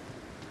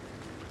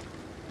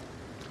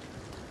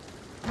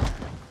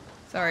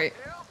 Sorry.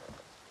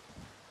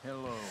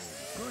 Hello.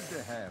 Good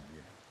to have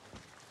you.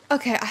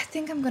 Okay, I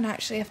think I'm gonna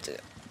actually have to,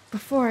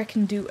 before I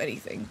can do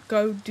anything,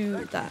 go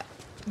do that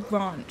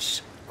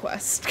ranch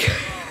quest.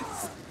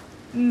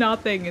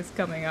 Nothing is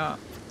coming up.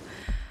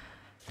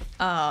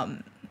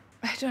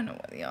 I don't know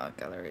what the art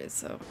gallery is,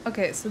 so.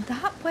 Okay, so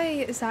that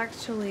way is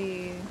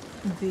actually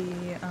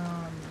the,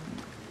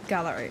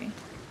 gallery.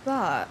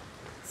 But,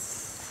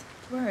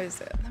 where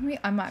is it?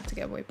 I might have to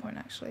get a waypoint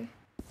actually.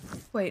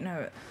 Wait,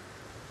 no.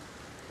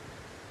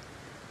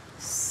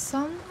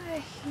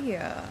 Somewhere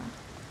here.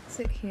 Is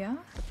it here?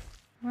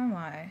 Where am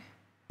I?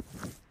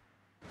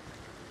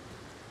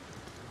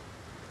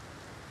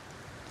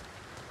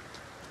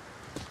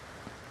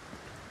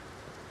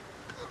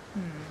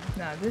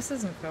 No, this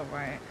doesn't feel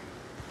right.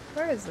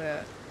 Where is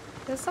it?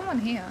 There's someone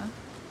here.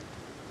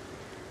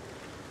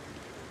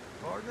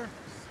 Partner?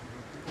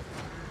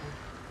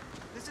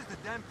 This is the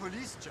damn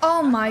police job.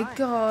 Oh my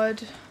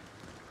god.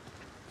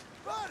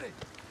 Buddy!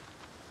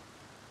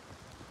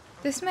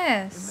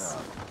 Dismiss.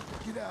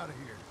 Enough. Get out of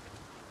here.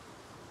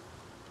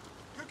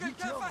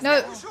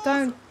 No,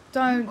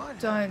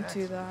 don't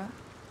do that.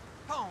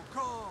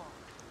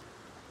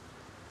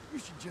 You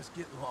should just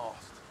get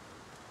lost.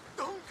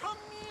 Don't come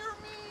near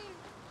me!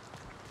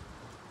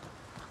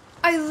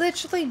 I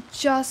literally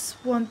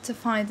just want to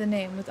find the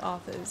name with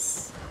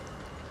Arthur's.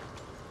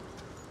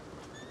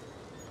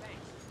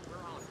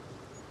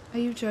 Are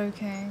you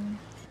joking?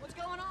 What's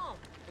going on?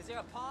 Is there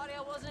a party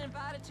I wasn't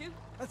invited to?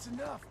 That's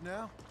enough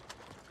now.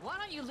 Why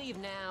don't you leave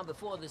now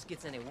before this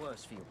gets any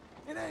worse for you?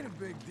 It ain't a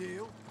big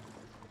deal.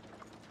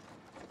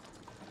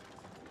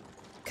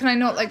 Can I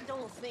not, like... I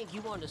don't think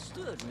you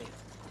understood me.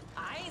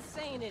 I ain't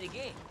saying it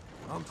again.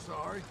 I'm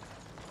sorry.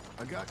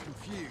 I got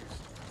confused.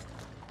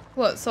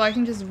 What, so I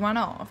can just run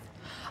off?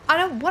 I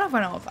don't want to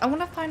run off. I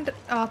want to find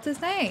Arthur's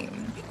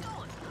name. Keep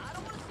going. I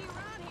don't want to see you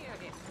around here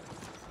again.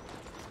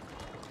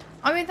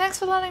 I mean, thanks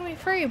for letting me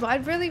free, but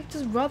I'd really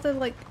just rather,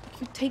 like,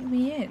 you take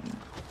me in.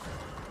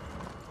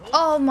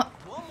 Oh my...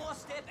 One more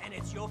step and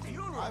it's your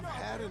funeral. I've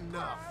had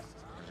enough.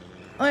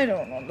 I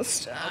don't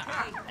understand.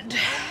 Okay, no need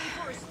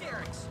for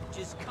hysterics.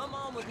 Just come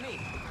on with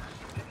me.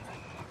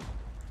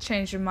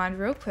 Changed your mind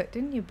real quick,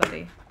 didn't you,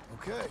 buddy?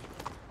 Okay.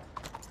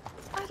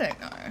 I don't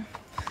know.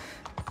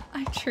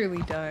 I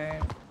truly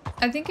don't.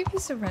 I think if you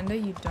surrender,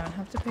 you don't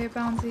have to pay a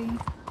bounty.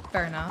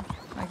 Fair enough,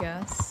 I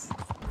guess.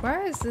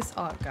 Where is this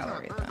art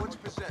gallery, then? What's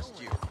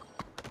possessed you?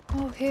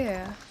 Oh,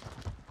 here.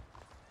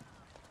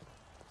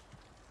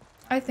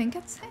 I think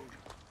it's here.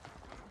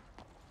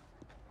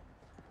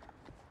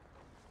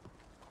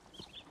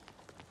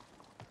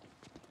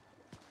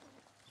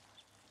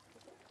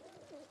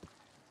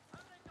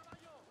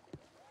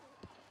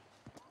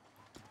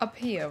 Up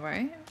here,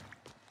 right?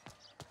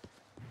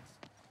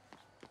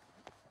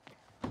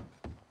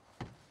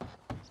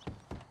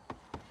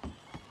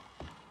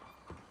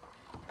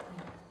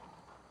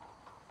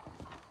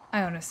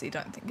 I honestly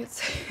don't think it's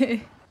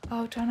here.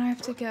 Oh, don't I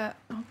have to get...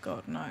 Oh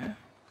god, no.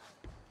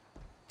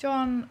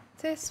 John,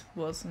 this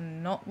was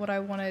not what I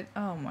wanted.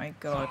 Oh my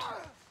god.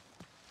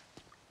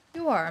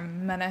 You are a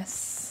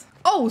menace.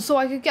 Oh, so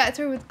I could get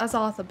through as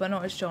Arthur, but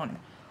not as John.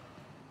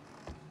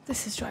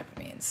 This is driving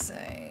me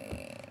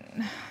insane.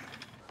 Can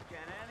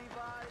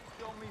anybody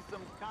show me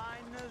some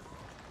kindness?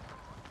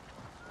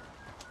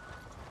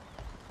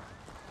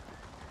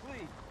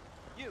 Please.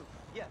 You.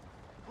 Yes.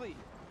 Please.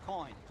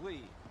 Coin,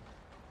 please.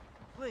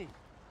 Please.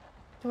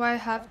 Do I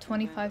have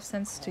 25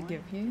 cents to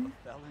give you?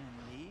 Fell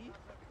in need?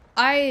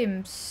 I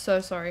am so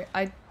sorry.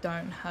 I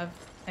don't have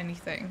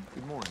anything.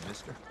 Good morning,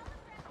 mister.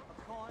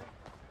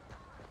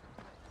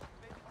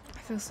 I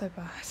feel so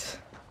bad.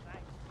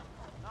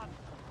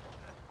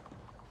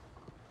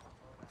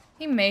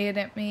 He made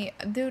at me.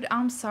 Dude,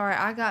 I'm sorry.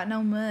 I got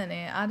no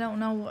money. I don't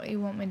know what you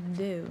want me to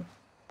do.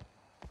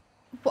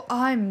 Well,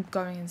 I'm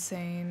going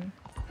insane.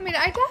 I mean,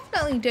 I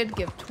definitely did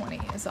give 20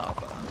 as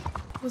Abba.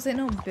 Was it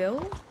not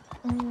Bill?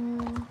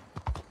 Or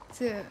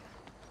is it...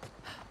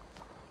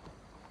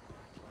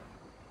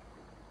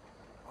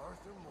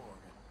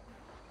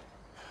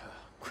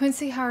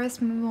 Quincy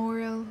Harris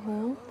Memorial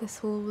Hall. This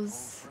hall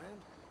was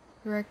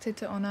erected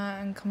to honor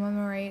and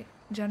commemorate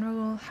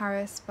General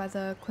Harris by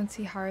the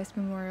Quincy Harris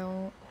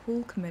Memorial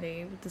Hall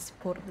Committee with the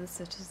support of the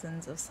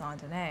citizens of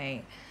Saint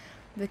Denis.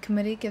 The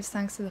committee gives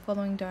thanks to the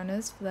following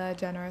donors for their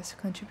generous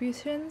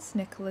contributions: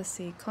 Nicholas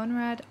C.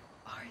 Conrad,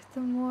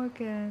 Arthur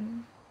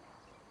Morgan,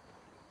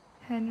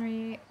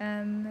 Henry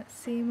M.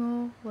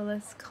 Seymour,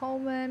 Willis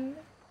Coleman,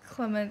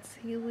 Clements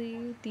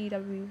Healy,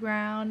 D.W.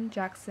 Brown,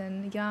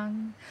 Jackson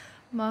Young,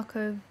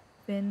 Marco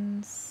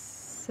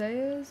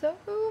Vincenzo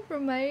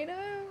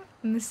Romano,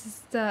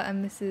 Mr.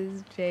 and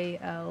Mrs.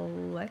 J.L.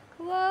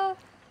 Leckler,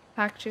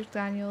 Patrick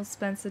Daniels,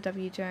 Spencer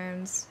W.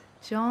 Jones,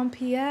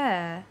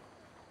 Jean-Pierre.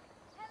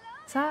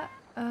 Is that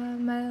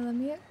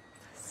Melanie?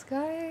 This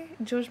guy?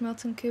 George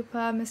Milton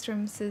Cooper, Mr.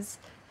 and Mrs.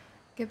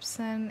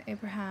 Gibson,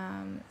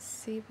 Abraham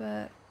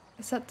Siebert.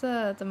 Is that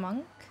the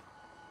monk?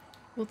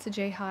 Walter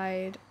J.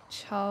 Hyde,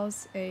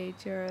 Charles A.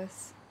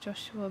 Juris,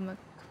 Joshua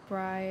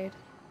McBride,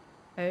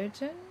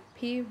 Oden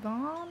P.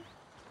 Vaughn.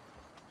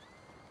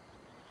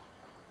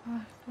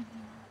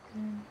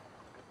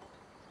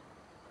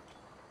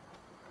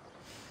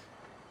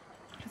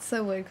 It's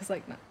so weird because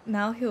like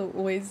now he'll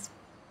always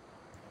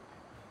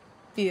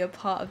be a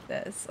part of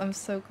this. I'm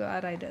so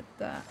glad I did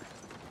that.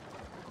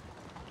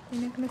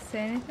 You're not gonna say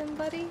anything,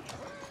 buddy?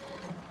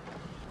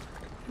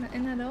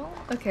 Nothing at all?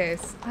 Okay,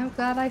 so I'm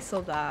glad I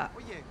saw that.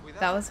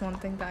 That was one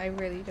thing that I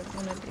really didn't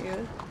want to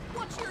do.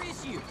 What's your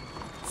issue?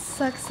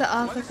 Sucks that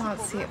Arthur can't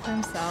see it for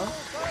himself.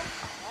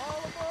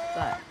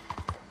 But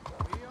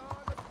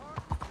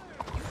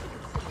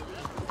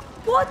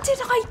what did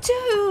I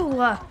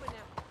do?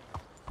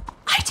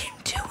 I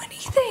didn't do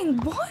anything.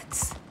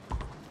 What?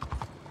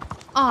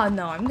 Oh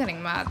no, I'm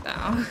getting mad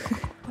now.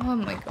 Oh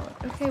my god.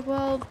 Okay,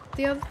 well,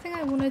 the other thing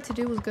I wanted to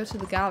do was go to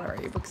the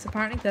gallery because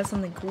apparently there's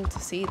something cool to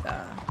see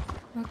there.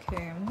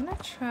 Okay, I'm gonna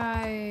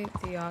try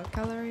the art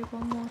gallery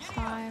one more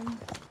time.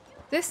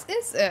 This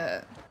is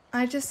it.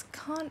 I just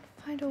can't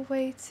find a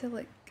way to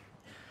like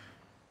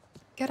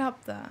get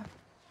up there.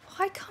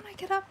 Why can't I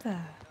get up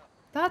there?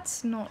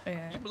 That's not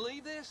it. You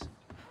believe this?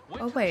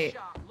 Oh wait,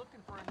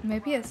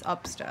 maybe it's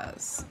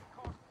upstairs.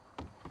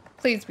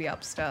 Please be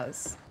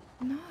upstairs.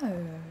 No.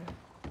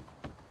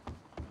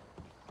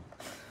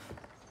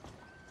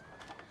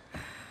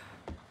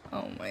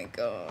 Oh my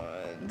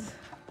god.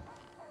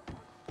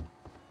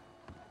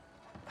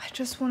 I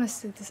just want to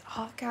see this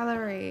art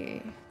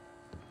gallery.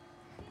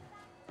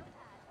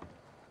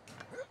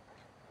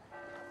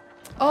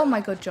 Oh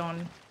my god, John.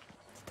 Did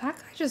that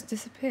guy just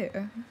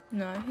disappear?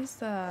 No, he's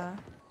there.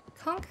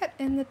 Can't get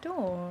in the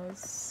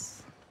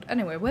doors.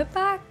 Anyway, we're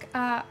back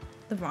at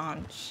the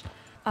ranch.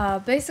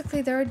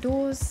 Basically there are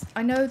doors.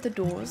 I know the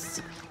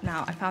doors.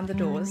 Now, I found the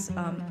doors.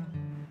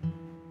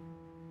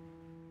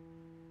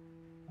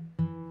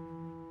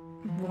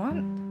 What?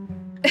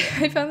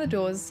 I found the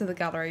doors to the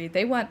gallery.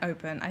 They weren't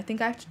open. I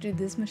think I have to do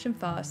this mission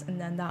first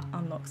and then that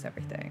unlocks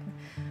everything.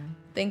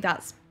 I think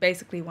that's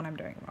basically what I'm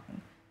doing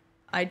wrong.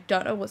 I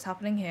don't know what's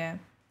happening here.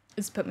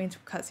 It's put me into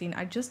a cutscene.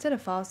 I just did a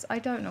fast. I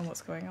don't know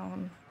what's going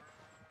on.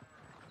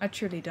 I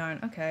truly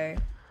don't. Okay.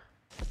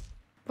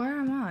 Where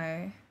am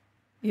I?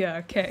 Yeah,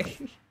 okay.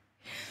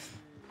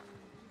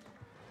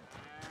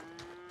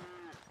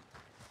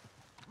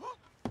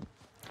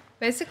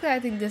 Basically, I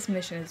think this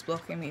mission is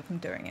blocking me from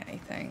doing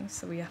anything,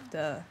 so we have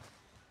to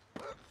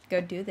go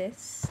do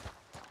this.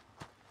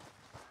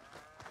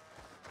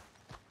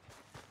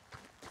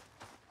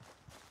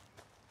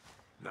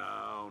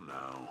 No,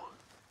 no.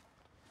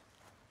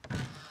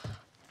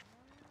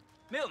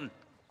 Milton,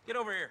 get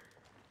over here.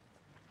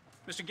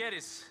 Mr.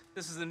 Geddes,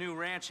 this is the new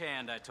ranch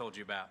hand I told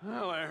you about.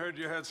 Well, I heard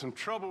you had some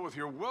trouble with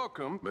your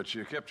welcome, but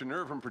you kept your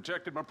nerve and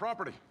protected my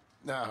property.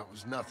 No, it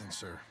was nothing,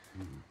 sir.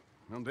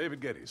 I'm David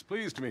Geddes.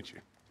 Pleased to meet you.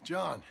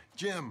 John,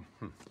 Jim,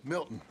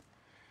 Milton.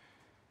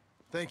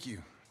 Thank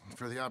you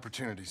for the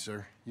opportunity,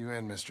 sir. You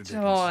and Mr. Dickens.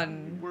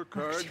 John. Work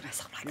hard.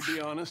 You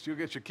be honest, you'll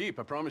get your keep.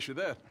 I promise you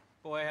that.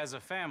 Boy has a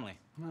family.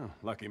 Oh,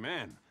 lucky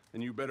man.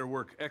 Then you better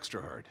work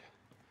extra hard.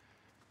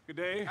 Good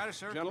day,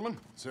 sir. gentlemen.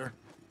 Sir.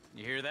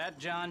 You hear that,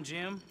 John,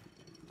 Jim?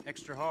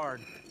 Extra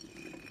hard.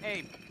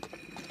 Hey,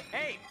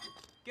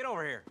 get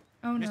over here.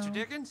 Oh, no. Mr.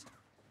 Dickens,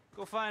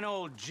 go find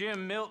old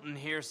Jim Milton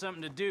here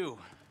something to do.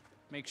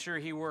 Make sure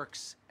he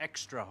works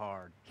extra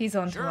hard. He's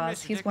on to Sure,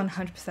 us. Mr. He's Dickens.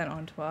 100%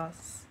 on to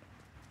us.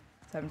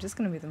 So I'm just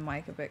going to move the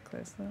mic a bit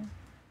closer.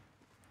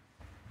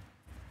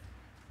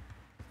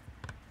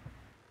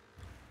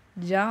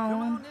 John.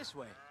 Come on this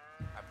way.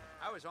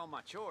 I was on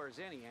my chores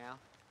anyhow.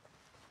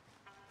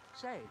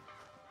 Say,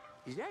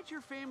 is that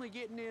your family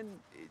getting in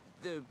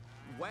the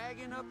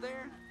wagon up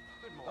there?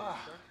 Good morning,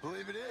 sir.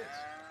 Believe it is.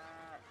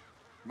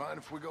 Mind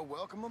if we go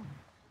welcome them?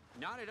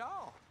 Not at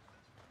all.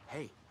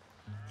 Hey,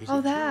 is Oh,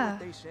 it true there. what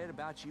they said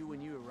about you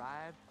when you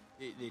arrived?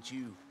 That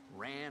you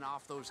ran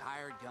off those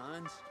hired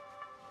guns?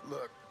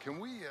 Look, can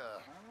we,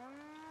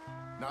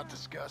 not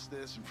discuss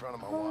this in front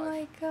of my Oh wife?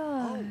 my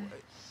god.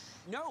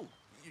 No,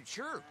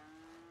 sure.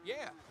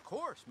 Yeah, of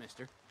course,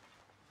 mister.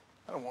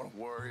 I don't want to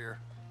worry her.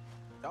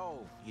 Oh,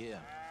 yeah.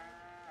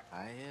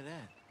 I hear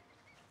that.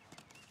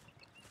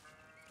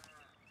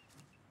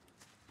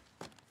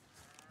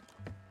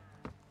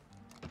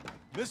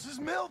 Mrs.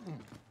 Milton!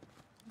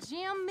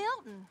 Jim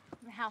Milton.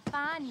 How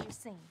fine you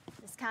seem.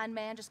 This kind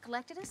man just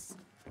collected us.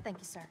 Thank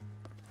you, sir.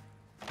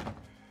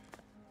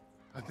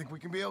 I think we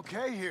can be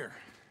okay here.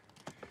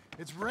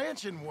 It's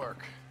ranching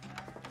work.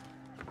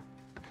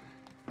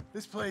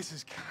 This place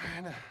is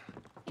kinda...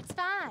 It's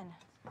fine.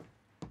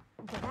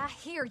 But I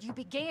hear you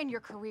began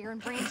your career in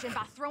ranching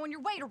by throwing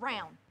your weight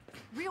around.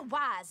 Real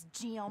wise,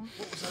 Jim.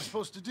 What was I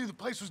supposed to do? The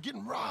place was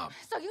getting robbed.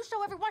 So you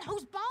show everyone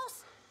who's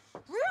boss?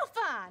 Real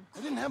fine.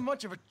 I didn't have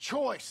much of a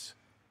choice.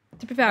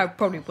 To be fair, I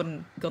probably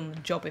wouldn't have done the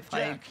job if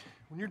Jack,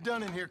 when you're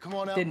done in here, come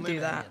on out Didn't and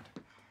do lend a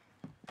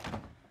that.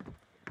 hand.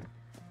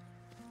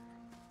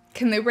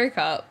 Can they break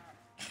up?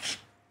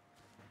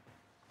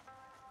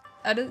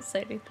 I didn't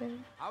say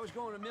anything. I was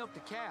going to milk the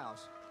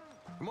cows.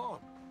 Come on,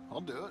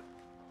 I'll do it.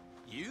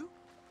 You?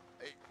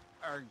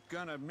 Are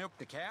gonna milk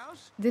the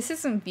cows? This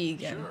isn't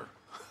vegan. Sure.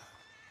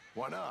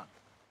 Why not?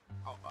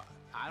 Oh,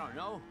 I don't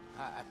know.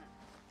 I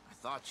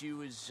thought you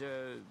was,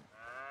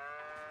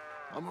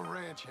 I'm a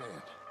ranch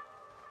hand.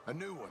 A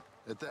new one,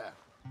 at that.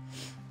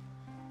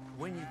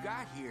 When you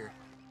got here,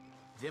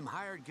 them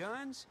hired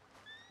guns?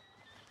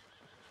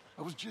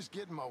 I was just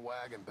getting my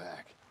wagon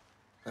back.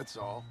 That's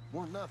all.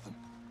 Weren't nothing.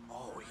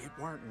 Oh, it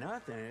weren't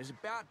nothing. It was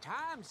about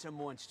time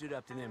someone stood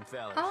up to them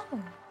fellas. Oh.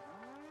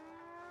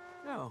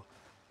 No.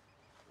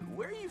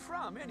 Where are you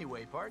from,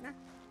 anyway, partner?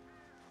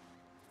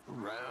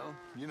 Around,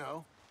 you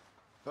know.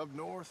 Up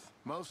north,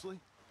 mostly.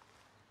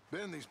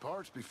 Been in these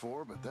parts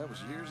before, but that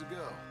was years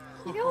ago.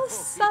 You're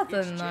southern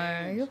It's though.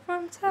 changed. You're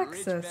from The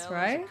rich Texas, fellas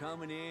right? are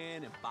coming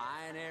in and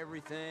buying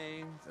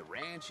everything, the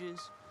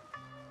ranches.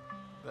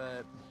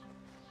 But,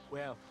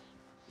 well,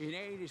 it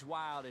ain't as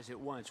wild as it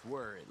once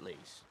were, at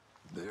least.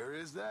 There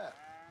is that.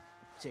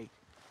 Say,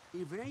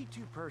 if it ain't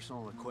too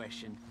personal a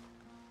question,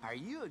 are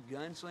you a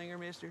gunslinger,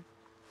 mister?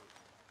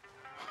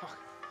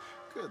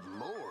 Good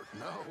Lord,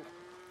 no.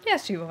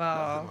 Yes, you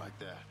are. Nothing like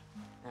that.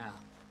 Now,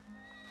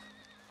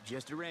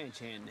 just a ranch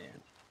hand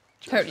then.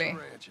 Just Totally. a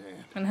ranch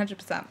hand.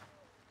 100%.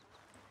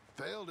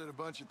 Failed at a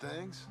bunch of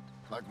things,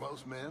 like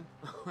most men.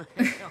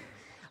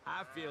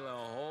 I feel a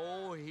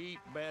whole heap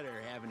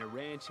better having a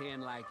ranch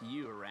hand like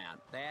you around.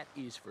 That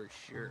is for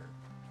sure.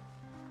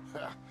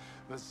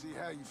 Let's see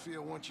how you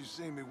feel once you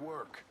see me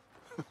work.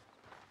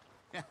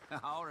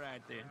 All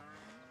right, then.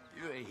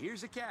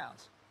 Here's the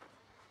cows.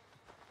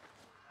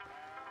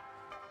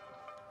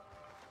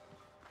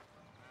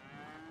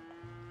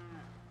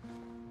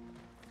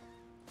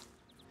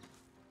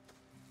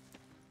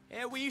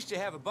 Yeah, we used to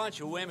have a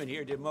bunch of women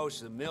here did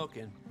most of the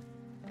milking.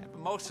 Yeah, but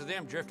most of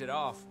them drifted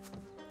off.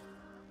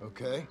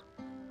 Okay.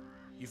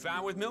 You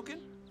fine with milking?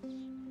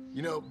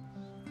 You know,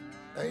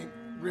 I ain't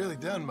really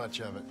done much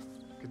of it.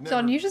 Could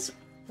John, never- you just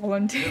never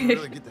volunteered.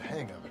 really get the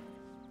hang of it.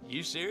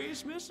 You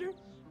serious, mister?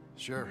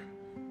 Sure.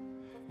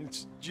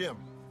 It's Jim.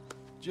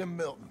 Jim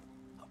Milton.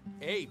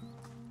 Hey,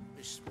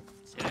 just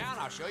sit down,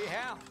 I'll show you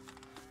how.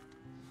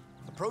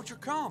 Approach her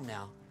calm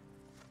now.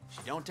 She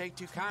don't take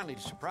too kindly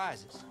to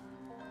surprises.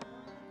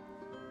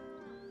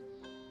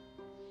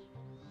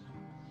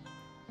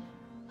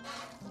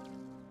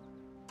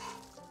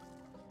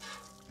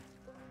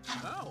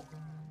 Oh,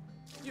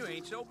 you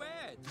ain't so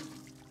bad.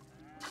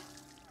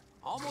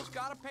 Almost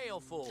got a pail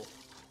full.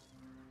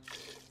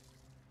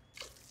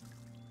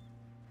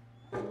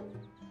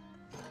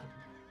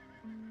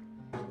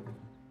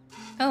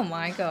 Oh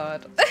my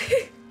god.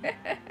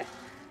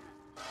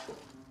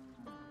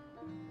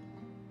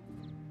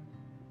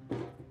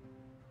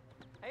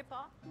 Hey,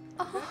 Pa.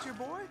 That's your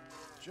boy?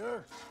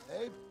 Sure.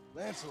 Abe,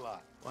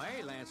 Lancelot. Well,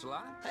 hey,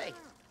 Lancelot. Hey.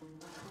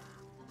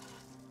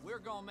 we're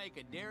gonna make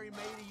a dairy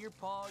maid of your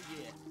paw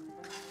yet.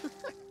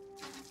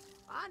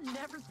 I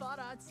never thought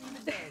I'd see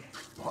the day.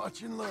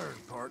 Watch and learn,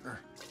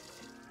 partner.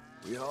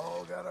 We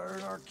all gotta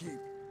earn our keep.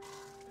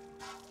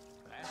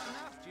 That's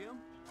enough, Jim.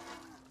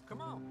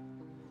 Come on.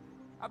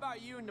 How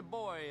about you and the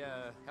boy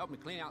help me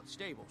clean out the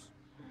stables?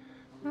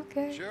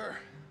 Okay. Sure.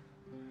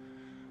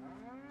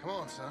 Come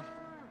on, son.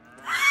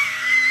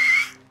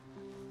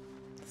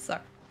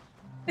 Sorry.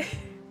 How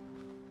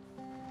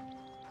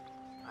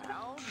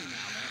old are you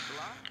now,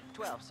 Lancelot?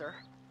 12, sir.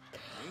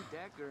 Ain't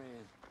that grand?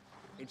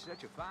 It's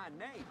such a fine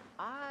name.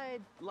 I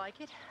like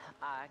it.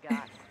 I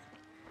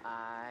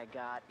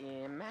got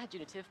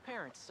imaginative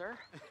parents, sir.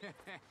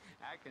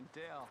 I can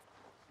tell.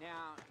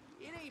 Now,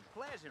 it ain't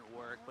pleasant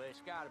work, but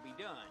it's gotta be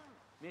done.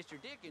 Mr.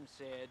 Dickens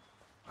said...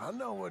 I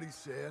know what he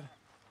said.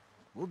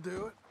 We'll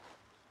do it.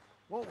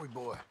 Won't we,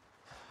 boy?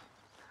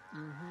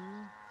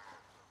 Mm-hmm.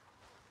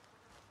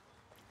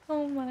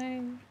 Oh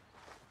my.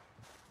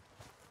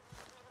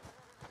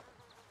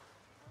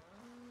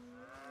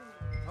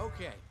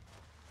 Okay.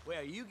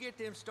 Well, you get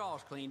them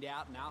stalls cleaned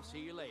out, and I'll see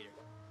you later.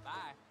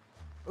 Bye.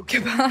 Okay.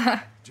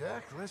 Goodbye.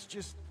 Jack, let's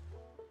just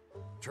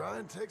try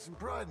and take some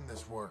pride in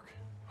this work,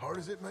 hard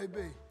as it may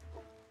be.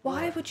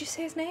 Why would you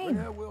say his Bring name?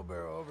 that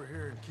wheelbarrow over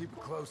here and keep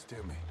it close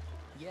to me.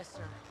 Yes,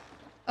 sir.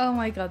 Oh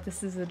my god,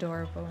 this is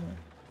adorable.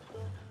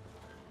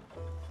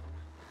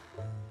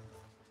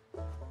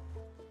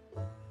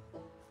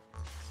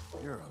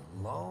 You're a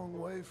long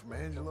way from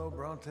Angelo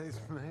Bronte's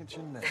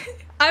mansion now.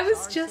 I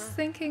was just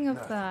thinking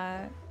of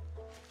that.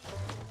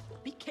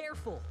 Be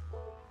careful.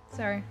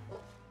 Sorry.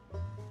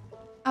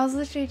 I was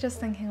literally just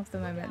thinking of the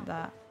moment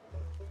that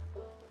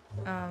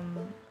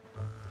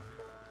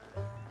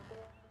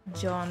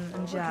John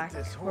and Jack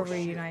were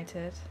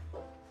reunited.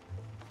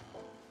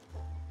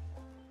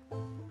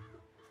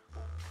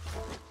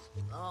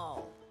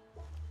 Oh,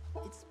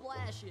 it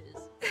splashes.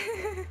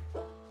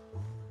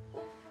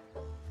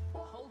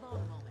 Hold on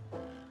a moment.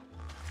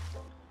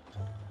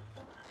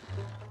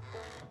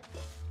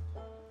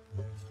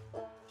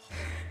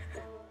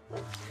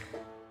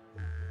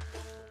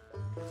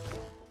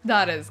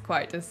 That is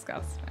quite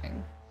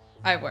disgusting.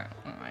 I won't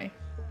lie.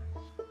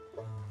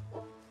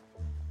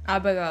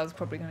 Abigail's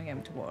probably gonna get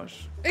him to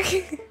wash.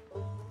 This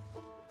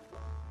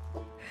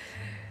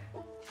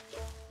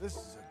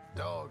is a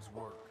dog's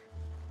work.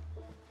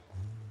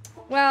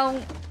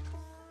 Well,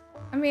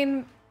 I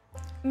mean,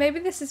 maybe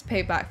this is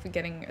payback for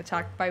getting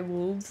attacked by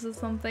wolves or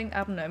something.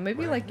 I don't know.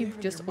 Maybe like you've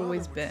just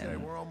always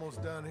been We're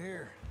almost done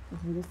here.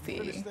 wolfy.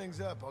 Finish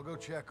things up. I'll go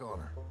check on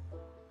her.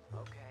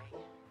 Okay.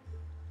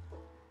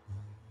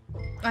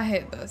 I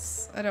hate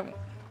this. I don't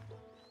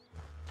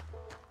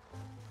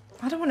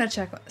want to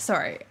check.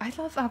 Sorry, I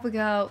love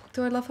Abigail.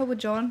 Do I love her with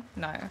John?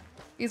 No,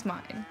 he's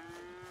mine.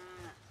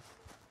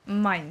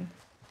 Mine,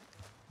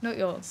 not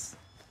yours.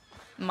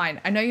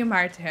 Mine. I know you're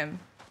married to him.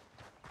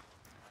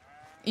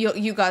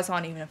 You guys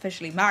aren't even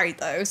officially married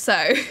though,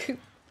 so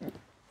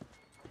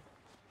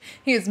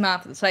he is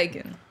mad for the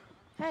taking.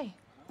 Hey.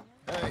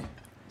 Hey.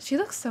 She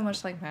looks so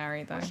much like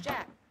Mary though. Where's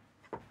Jack?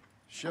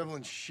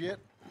 Shoveling shit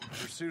in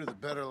pursuit of the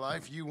better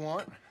life you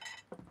want.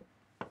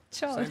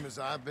 Sure. Same as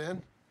I've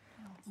been.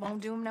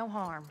 Won't do him no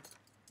harm.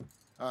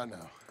 I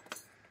know.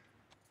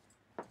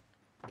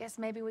 Guess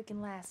maybe we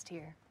can last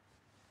here.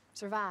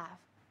 Survive.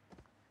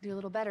 Do a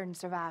little better than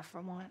survive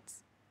for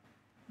once.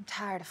 I'm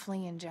tired of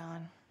fleeing,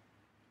 John.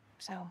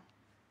 So,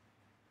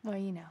 well,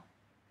 you know.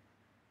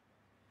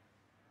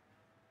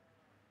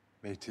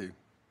 Me too.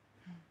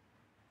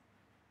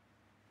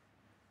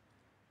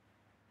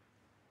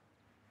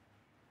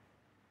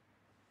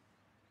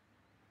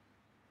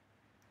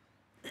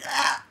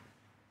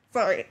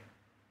 Sorry.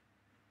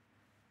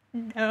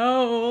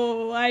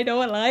 No, I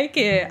don't like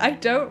it. I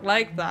don't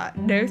like that.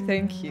 No,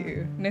 thank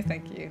you. No,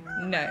 thank you.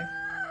 No.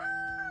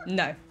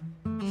 No.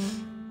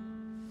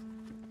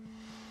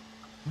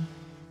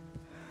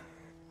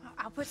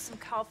 I'll put some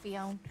coffee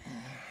on.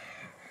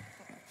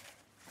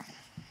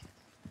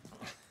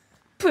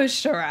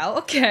 Pushed her out.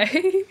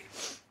 Okay.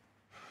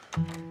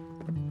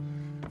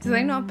 Do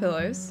they not have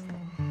pillows?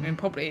 I mean,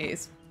 probably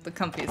it's the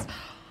comfiest.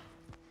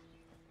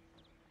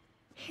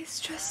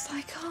 He's just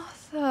like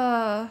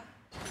Arthur.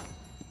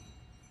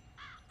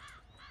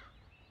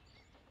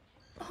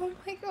 Oh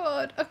my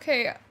god.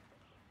 Okay.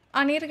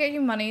 I need to get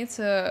you money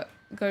to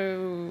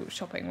go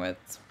shopping with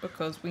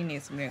because we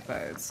need some new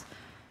clothes.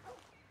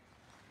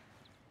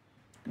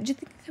 Do you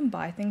think I can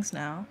buy things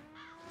now?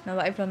 Now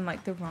that I've done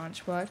like the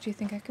ranch work, do you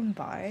think I can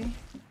buy?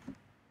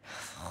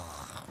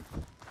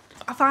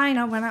 Fine,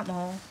 I'll run out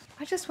more.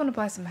 I just want to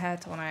buy some hair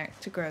tonic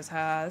to grow his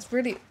hair. It's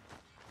really...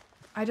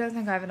 I don't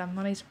think I have enough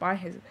money to buy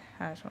his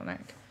hair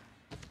tonic.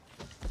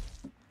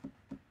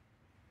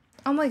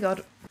 Oh my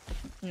god.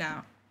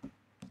 No.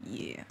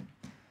 Yeah.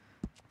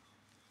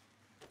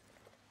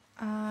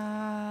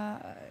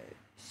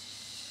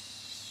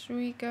 Should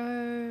we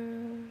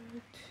go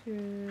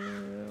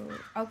to...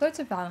 I'll go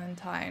to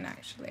Valentine,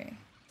 actually.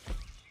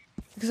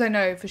 Because I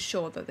know for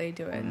sure that they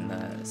do it in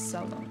the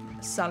salon.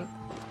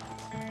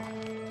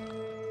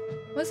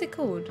 What's it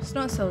called? It's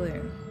not a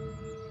saloon.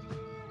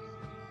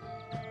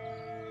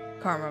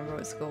 Can't remember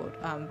what it's called.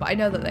 But I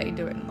know that they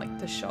do it in like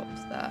the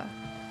shops there.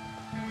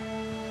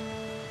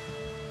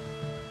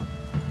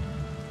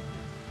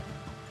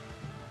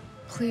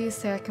 Please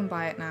say I can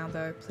buy it now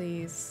though,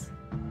 please.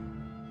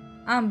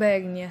 I'm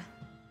begging you.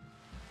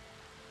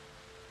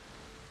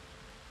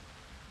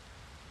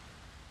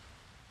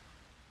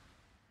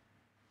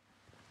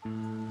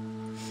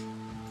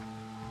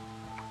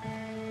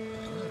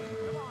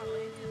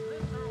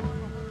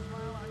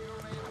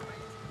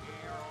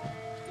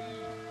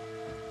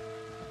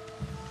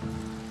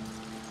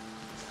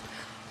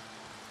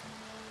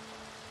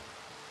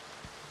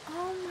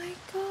 Oh my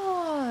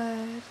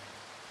god.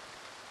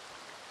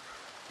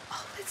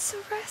 Oh, it's a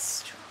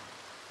restaurant.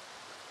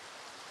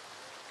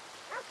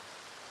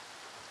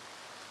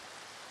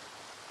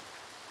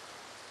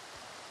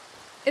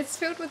 It's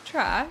filled with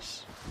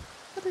trash,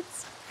 but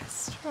it's a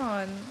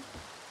restaurant.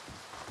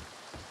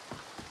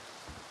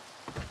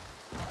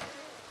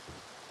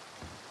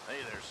 Hey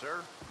there, sir.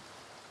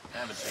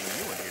 Haven't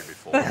seen you in here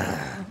before.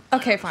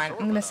 Okay, fine.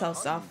 I'm gonna sell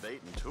stuff.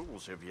 Bait and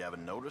tools, if you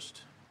haven't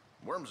noticed.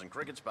 Worms and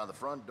crickets by the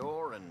front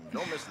door, and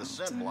don't miss the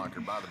scent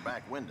blocker by the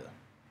back window.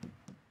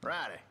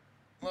 Righty.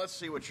 Let's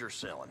see what you're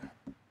selling.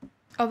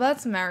 Oh,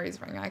 that's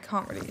Mary's ring. I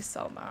can't really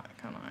sell that,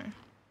 can I?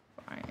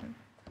 Fine.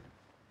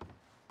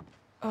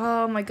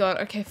 Oh my god.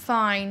 Okay,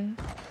 fine.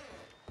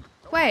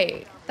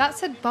 Wait, that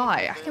said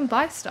buy. I can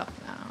buy stuff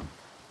now.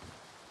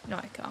 No,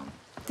 I can't.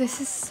 This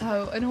is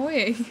so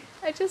annoying.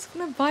 I just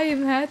want to buy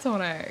him hair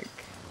tonic.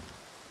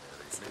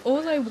 It's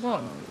all I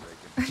want.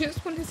 I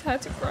just want his hair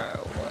to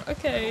grow.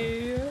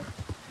 Okay.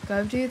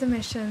 Go do the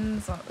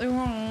missions at the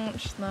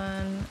ranch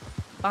then.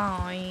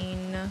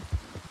 Fine.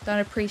 Don't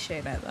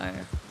appreciate it though.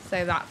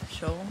 Say that for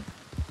sure.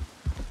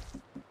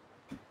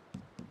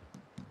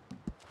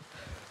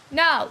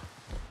 No!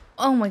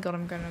 Oh my god,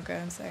 I'm gonna go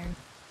insane.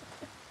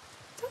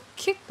 Don't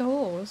kick the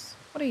horse.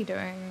 What are you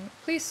doing?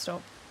 Please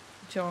stop,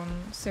 John.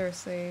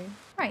 Seriously.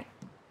 Right.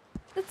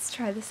 Let's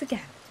try this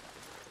again.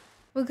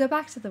 We'll go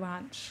back to the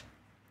ranch.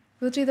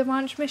 We'll do the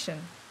ranch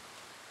mission.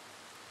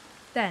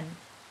 Then.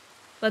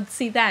 Let's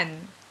see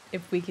then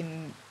if we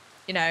can,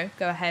 you know,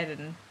 go ahead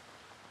and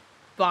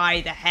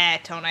buy the hair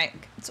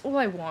tonic. It's all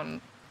I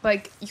want.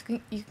 Like,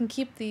 you can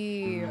keep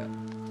the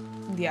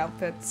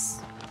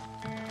outfits.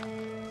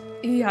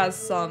 He has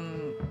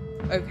some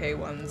okay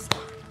ones.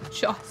 I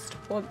just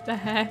want the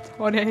hair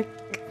tonic.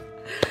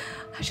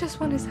 I just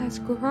want his hair to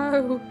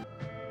grow.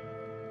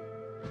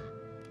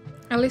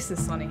 At least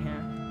it's sunny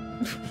here.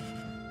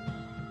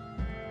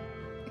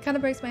 It kind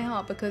of breaks my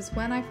heart because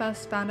when I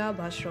first found out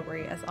about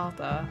Strawberry as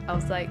Arthur, I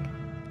was like,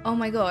 oh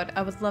my god,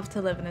 I would love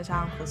to live in a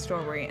town called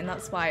Strawberry. And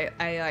that's why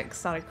I like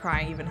started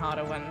crying even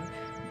harder when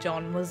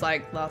John was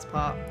like, last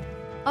part,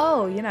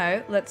 oh, you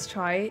know, let's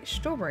try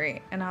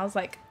Strawberry. And I was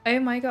like, oh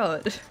my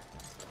god.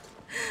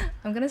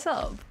 I'm gonna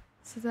sub.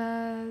 So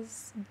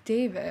there's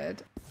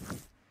David.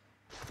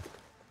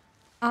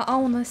 I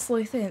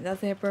honestly think that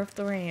they're both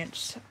the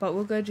ranch, but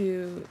we'll go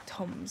do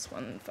Tom's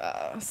one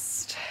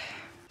first.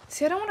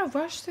 See, I don't want to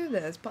rush through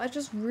this, but I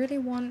just really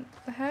want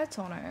the hair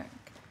tonic.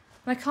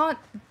 And I can't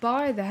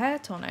buy the hair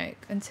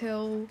tonic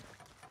until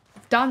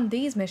I've done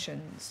these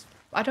missions.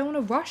 I don't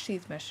want to rush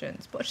these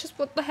missions, but I just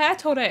want the hair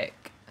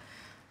tonic.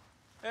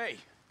 Hey,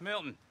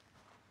 Milton.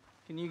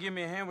 Can you give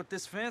me a hand with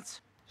this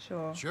fence?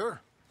 Sure.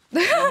 Sure.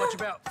 Know much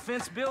about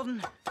fence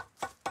building?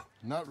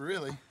 Not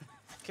really.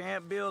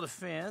 Can't build a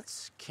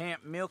fence,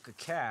 can't milk a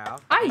cow.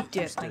 I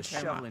did, Used to thank you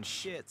very shoveling much.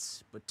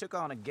 shits, but took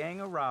on a gang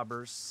of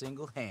robbers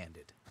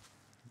single-handed.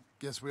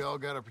 Guess we all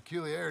got our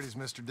peculiarities,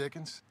 Mr.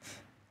 Dickens.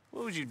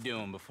 What was you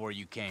doing before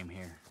you came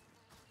here?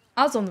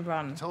 I was on the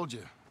run. I told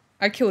you.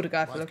 I killed a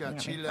guy for Wife looking got at me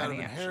cheated out of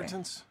funny, actually.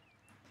 inheritance.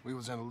 We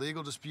was in a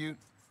legal dispute.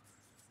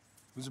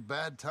 It was a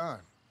bad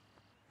time.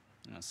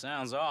 That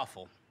sounds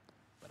awful,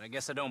 but I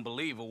guess I don't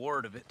believe a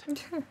word of it.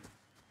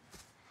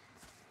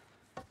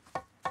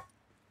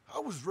 I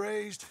was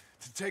raised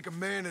to take a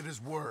man at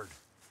his word.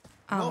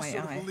 And Oh, also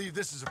my to eye. believe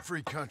this is a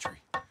free country.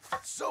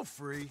 So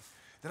free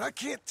that I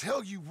can't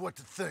tell you what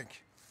to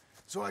think.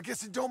 So I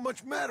guess it don't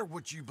much matter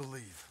what you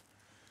believe.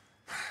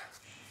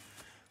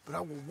 But I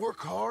will work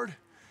hard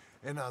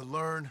and I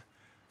learn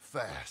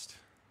fast.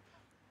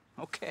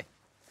 Okay.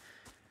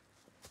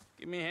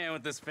 Give me a hand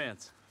with this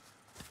fence.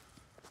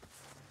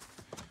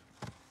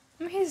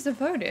 I mean, he's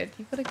devoted.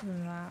 You gotta give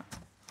him that.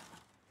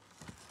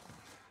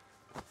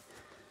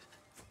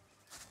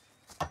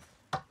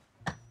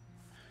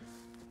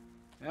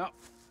 Yep.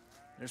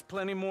 There's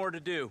plenty more to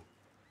do.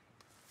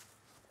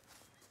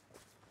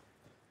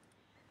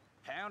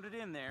 Pound it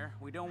in there.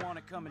 We don't want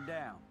it coming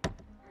down.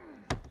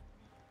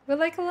 We're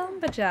like a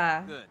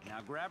lumberjack. Good. Now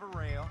grab a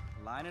rail,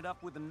 line it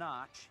up with a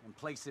notch, and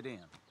place it in.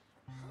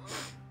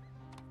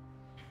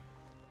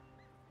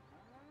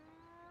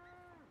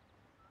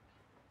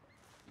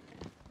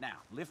 Now,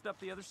 lift up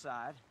the other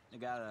side. You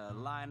gotta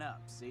line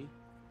up, see?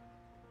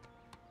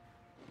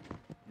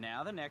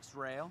 Now the next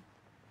rail.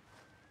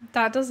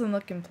 That doesn't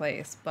look in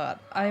place, but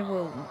I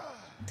will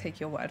take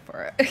your word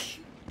for it.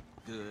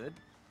 Good.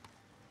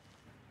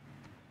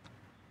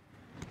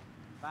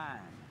 Fine.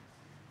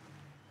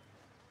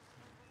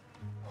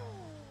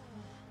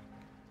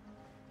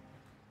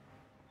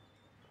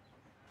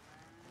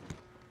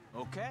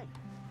 Okay.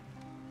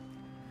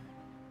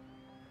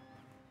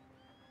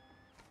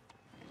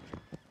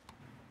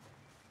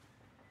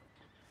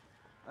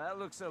 That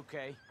looks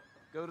okay.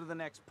 Go to the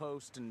next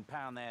post and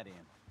pound that in.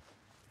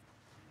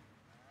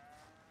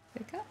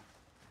 Okay.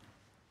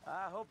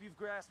 I hope you've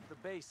grasped the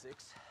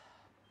basics.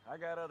 I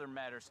got other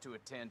matters to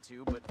attend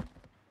to, but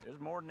there's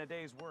more than a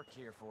day's work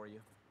here for you.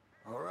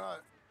 All right.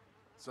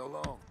 So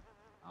long.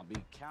 I'll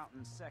be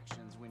counting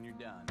sections when you're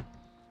done.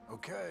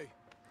 Okay.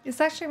 This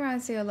actually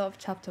reminds me a lot of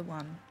chapter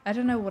 1. I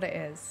don't know what it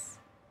is.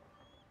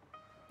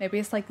 Maybe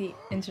it's like the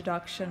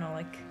introduction or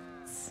like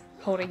it's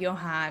holding your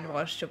hand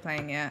whilst you're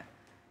playing it.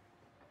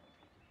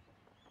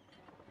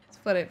 It's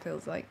what it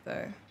feels like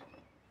though.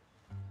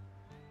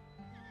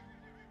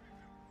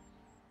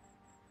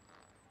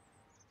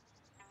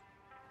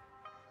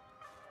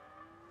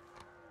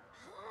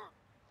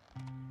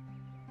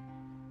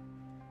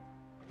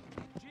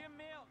 Jim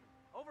Milton,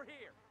 over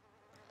here.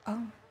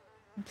 Oh.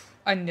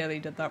 I nearly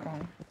did that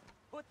wrong.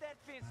 Put that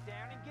fence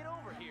down and get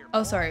over here.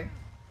 Oh, sorry.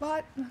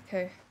 What?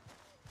 Okay.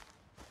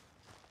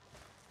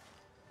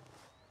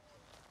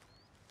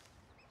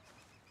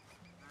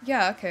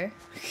 Yeah, okay.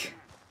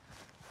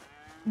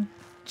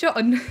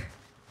 John. Jim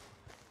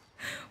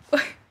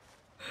Milton,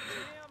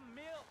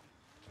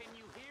 can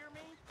you hear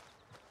me?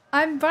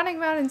 I'm running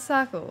around in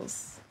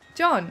circles.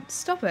 John,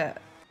 stop it.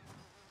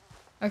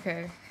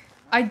 Okay.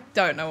 I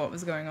don't know what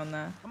was going on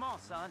there. Come on,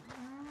 son.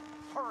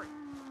 Hurry.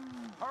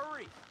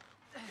 Hurry.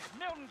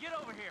 Milton, get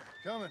over here.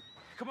 Coming.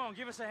 Come on,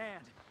 give us a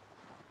hand.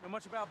 Know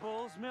much about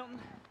bulls, Milton?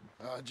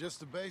 Just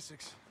the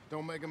basics.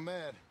 Don't make them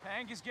mad.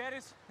 Angus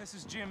Geddes, this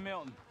is Jim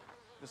Milton.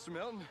 Mr.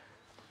 Milton?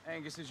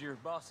 Angus is your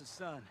boss's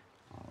son.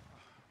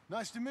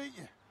 Nice to meet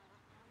you.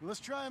 Let's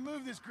try and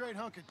move this great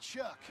hunk of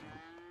chuck.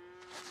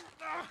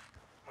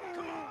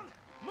 Come on.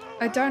 Move.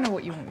 I don't know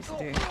what you want me to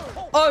do.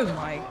 Oh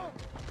my.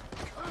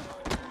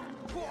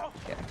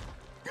 Okay.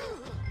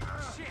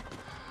 Shit.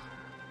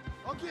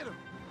 I'll get him.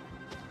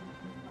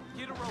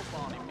 Get a rope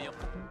on him,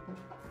 Milton.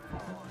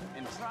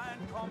 And try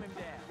and calm him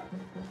down.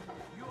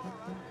 You all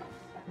right?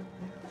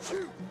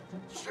 Shoot!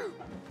 Shoot!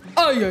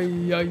 Ay,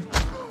 ay,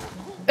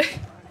 ay.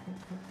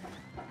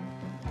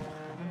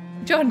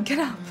 John, get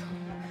up.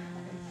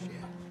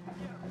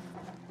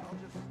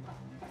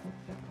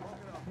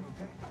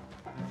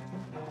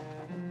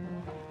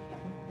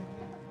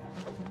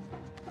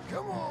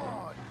 Come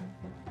on!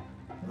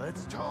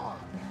 Let's talk.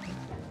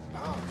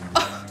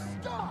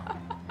 Stop!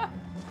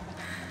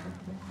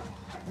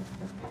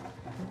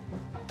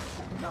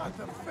 Not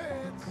the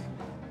fence!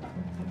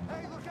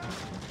 Hey, look out!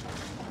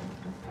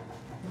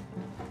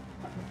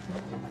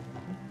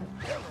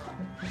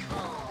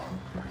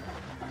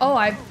 Oh,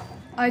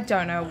 I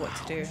don't know what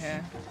to do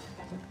here.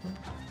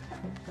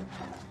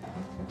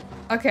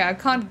 Okay, I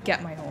can't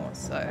get my horse,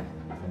 so.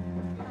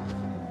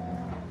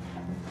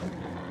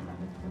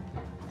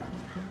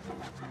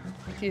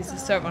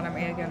 Jesus, don't run at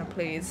me again,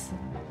 please.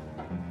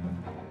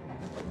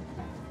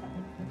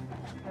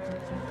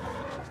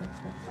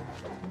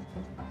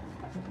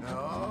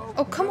 No.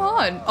 Oh, come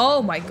on.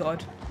 Oh my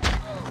god.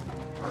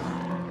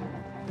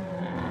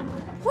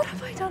 What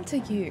have I done to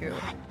you?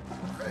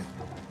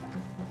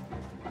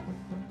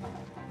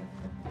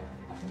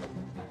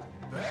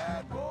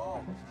 Bad boy,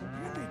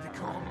 you need to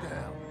calm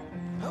down.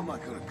 How am I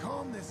gonna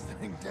calm this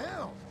thing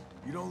down?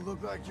 You don't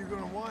look like you're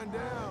gonna wind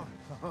down.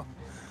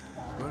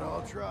 But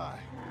I'll try.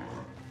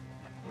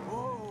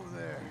 Whoa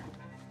there.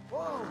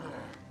 Whoa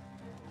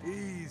there.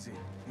 Easy,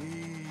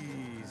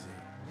 easy.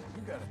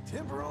 You got a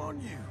temper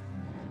on you.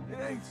 It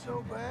ain't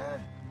so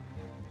bad.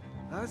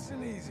 Nice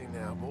and easy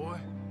now, boy.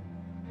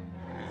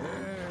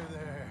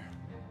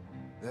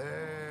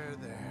 There.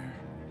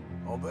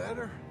 All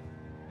better?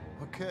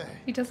 Okay.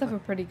 He does have a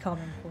pretty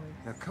calming voice.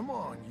 Now come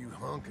on, you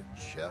hunk of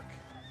chuck.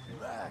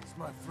 Relax,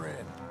 my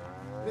friend.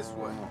 This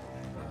way.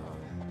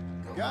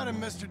 Got him,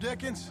 Mr.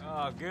 Dickens.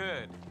 Oh,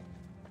 good.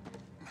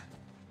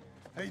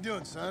 How you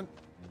doing, son?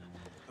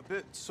 A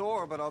bit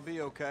sore, but I'll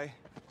be okay.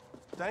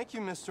 Thank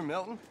you, Mr.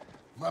 Milton.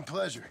 My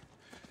pleasure.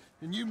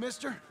 And you,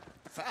 mister?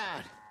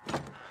 Fine.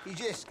 He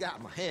just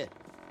got my head.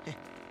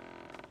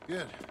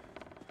 Good.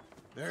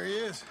 There he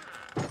is.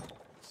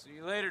 See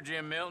you later,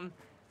 Jim Milton.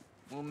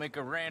 We'll make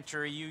a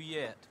rancher of you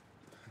yet.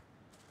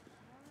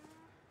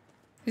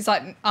 He's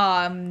like,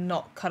 I'm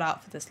not cut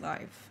out for this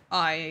life.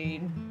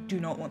 I do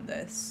not want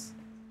this.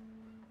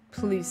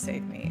 Please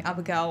save me.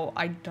 Abigail,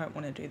 I don't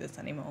want to do this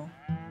anymore.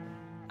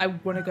 I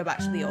want to go back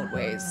to the old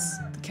ways.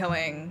 The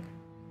killing.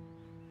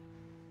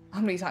 How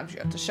many times do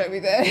you have to show me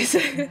this?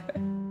 Hey.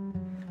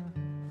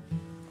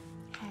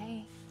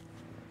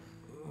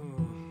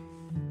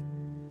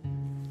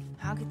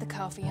 I'll get the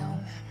coffee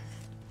on.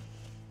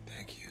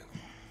 Thank you.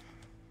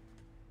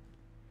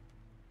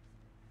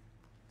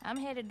 I'm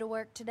headed to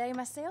work today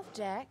myself,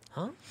 Jack.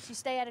 Huh? So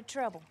stay out of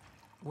trouble.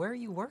 Where are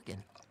you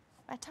working?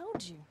 I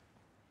told you.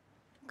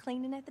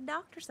 Cleaning at the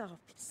doctor's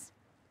office.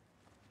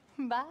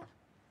 Bye.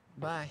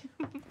 Bye.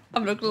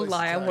 I'm not gonna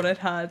lie, I wanted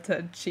her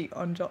to cheat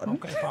on John.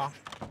 Okay, Pa.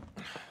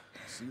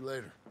 See you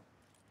later.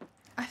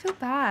 I feel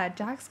bad.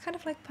 Jack's kind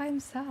of like by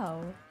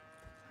himself.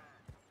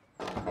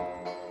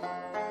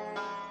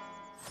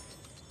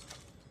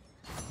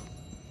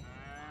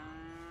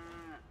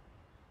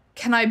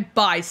 Can I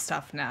buy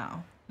stuff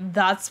now?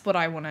 That's what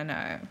I want to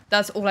know.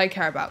 That's all I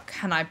care about.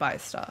 Can I buy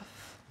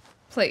stuff?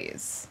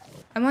 Please.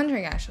 I'm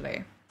wondering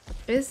actually,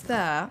 is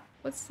there,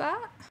 what's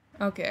that?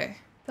 Okay,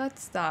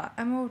 that's that,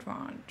 Emerald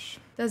Ranch.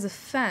 There's a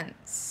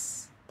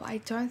fence, but I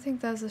don't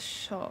think there's a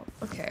shop.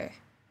 Okay,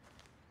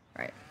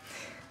 right.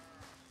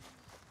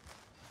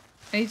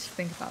 I need to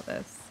think about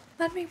this.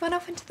 Let me run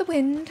off into the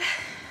wind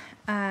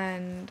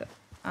and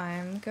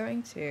I'm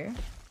gonna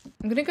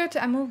go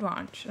to Emerald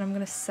Ranch and I'm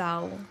gonna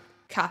sell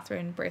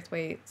Catherine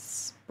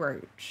Braithwaite's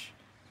brooch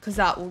because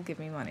that will give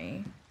me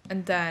money.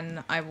 And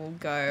then I will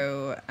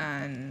go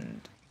and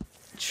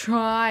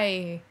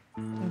try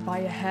and buy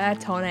a hair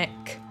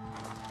tonic.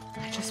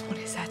 I just want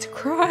his hair to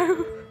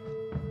grow.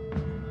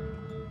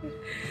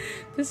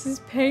 This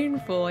is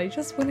painful. I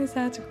just want his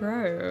hair to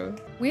grow.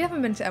 We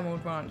haven't been to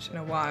Emerald Ranch in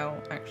a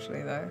while,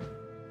 actually, though.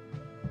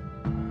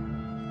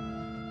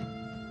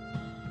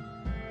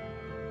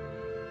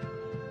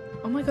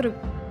 Oh my god.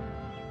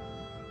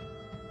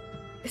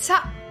 Is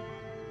that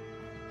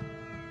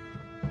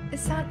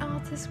an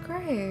artist's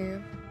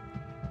grave?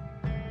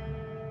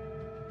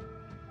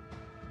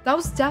 That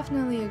was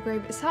definitely a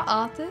grave. Is that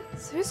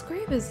artist? Whose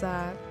grave is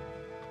that?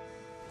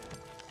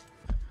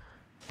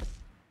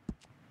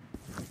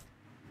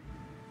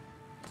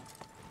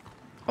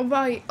 Oh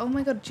right. Oh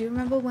my god, do you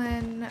remember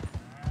when,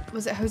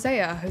 was it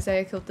Hosea?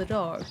 Hosea killed the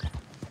dog.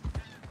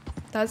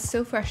 That's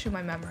still fresh in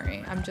my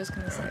memory. I'm just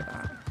gonna say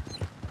that.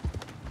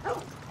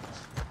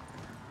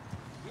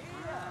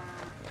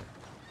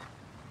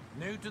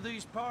 New to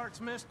these parts,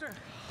 mister?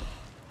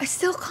 I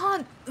still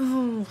can't.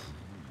 Oh.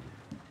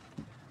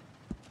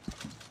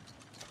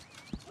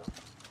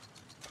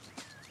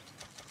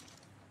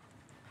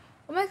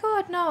 Oh my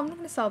god, no, I'm not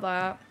gonna sell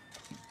that.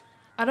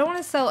 I don't want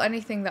to sell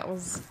anything that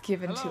was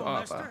given to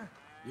Arthur. Mister.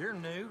 You're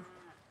new.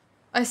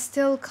 I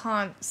still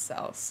can't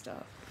sell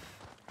stuff.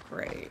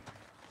 Great.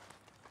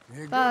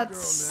 You're a good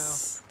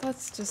That's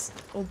just,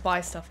 or buy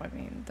stuff, I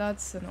mean.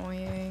 That's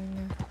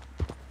annoying.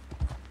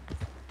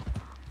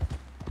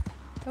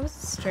 That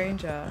was a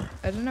stranger.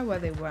 I don't know where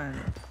they went,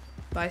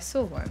 but I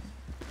saw one.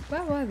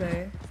 Where were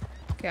they?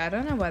 Okay, I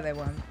don't know where they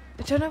went.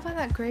 I don't know where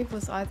that grave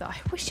was either. I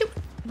wish it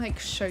would, like,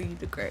 show you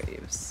the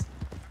graves.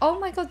 Oh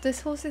my god,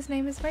 this horse's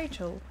name is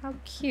Rachel. How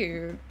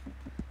cute.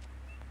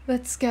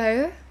 Let's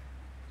go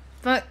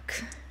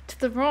back to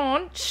the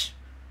ranch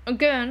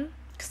again,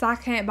 because I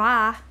can't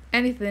buy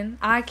anything.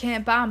 I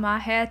can't buy my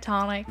hair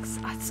tonics.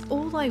 That's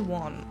all I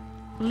want.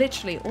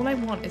 Literally, all I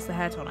want is the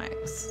hair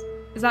tonics.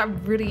 Is that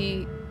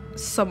really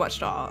so much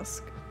to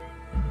ask?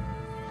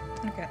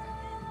 Okay.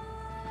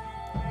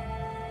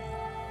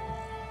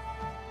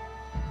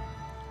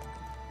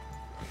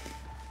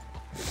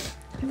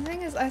 The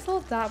thing is, I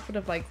thought that would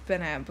have like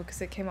been it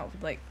because it came up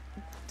with like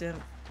the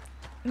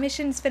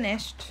mission's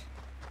finished.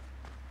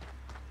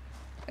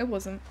 It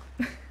wasn't.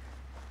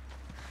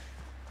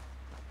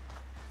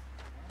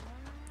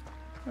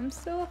 I'm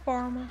still a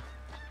farmer.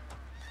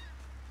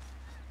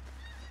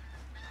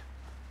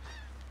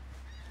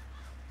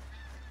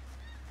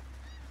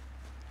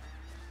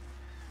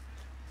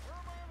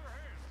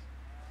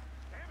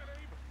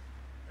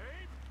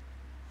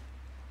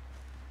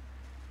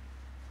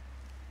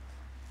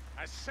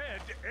 I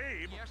said,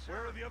 Abe, Yes, sir.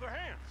 where are the other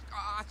hands?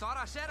 I thought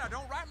I said I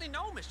don't rightly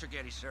know, Mr.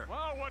 Geddes, sir.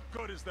 Well, what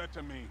good is that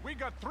to me? We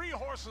got 3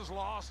 horses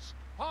lost,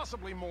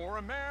 possibly more,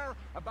 a mare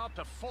about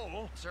to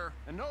foal, sir,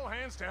 and no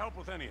hands to help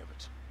with any of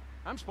it.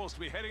 I'm supposed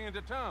to be heading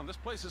into town. This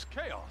place is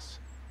chaos.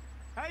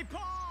 Hey,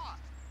 Pa!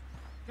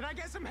 Can I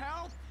get some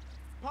help?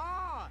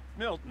 Pa!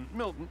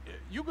 Milton,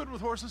 you good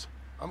with horses?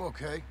 I'm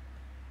okay.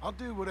 I'll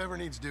do whatever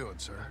needs doing,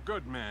 sir.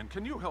 Good man.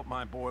 Can you help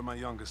my boy, my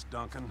youngest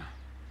Duncan?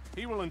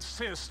 He will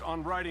insist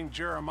on riding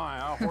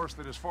Jeremiah, a horse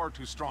that is far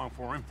too strong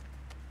for him.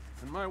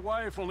 And my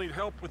wife will need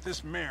help with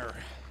this mare.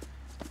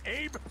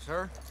 Abe?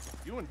 Sir?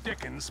 You and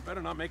Dickens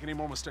better not make any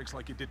more mistakes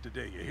like you did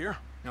today, you hear?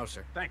 No,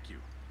 sir. Thank you.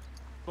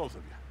 Both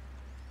of you.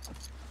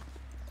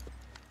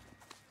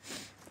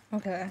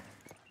 Okay.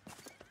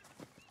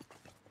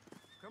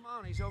 Come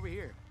on, he's over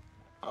here.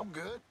 I'm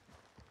good.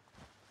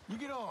 You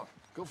get on.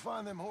 Go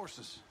find them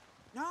horses.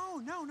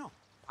 No.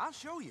 I'll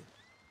show you.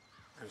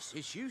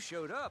 Since you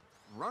showed up,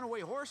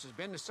 runaway horse has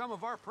been to some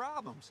of our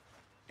problems.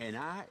 And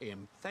I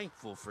am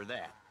thankful for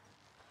that.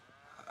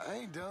 I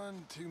ain't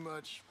done too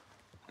much.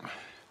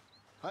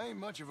 I ain't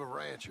much of a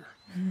rancher.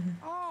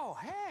 Oh,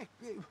 heck.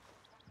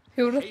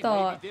 Who would have Hey,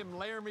 thought? maybe them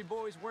Laramie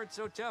boys weren't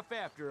so tough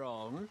after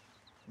all, huh?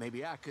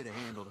 Maybe I could have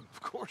handled them.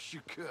 Of course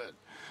you could.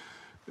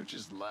 They're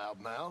just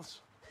loudmouths.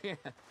 Yeah.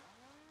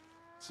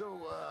 So,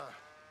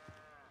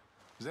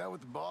 is that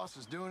what the boss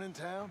is doing in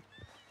town?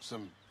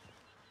 Some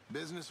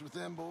business with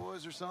them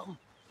boys or something?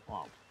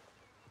 Well,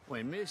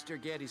 when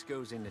Mr. Geddes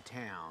goes into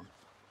town,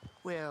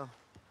 well,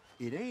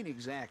 it ain't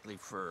exactly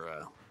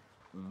for,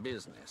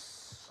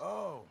 business.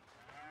 Oh.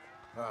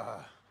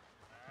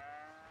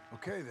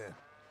 Okay then.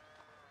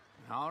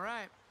 All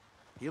right.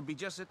 He'll be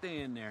just at the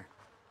end there.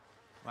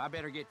 Well, I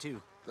better get to.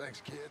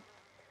 Thanks, kid.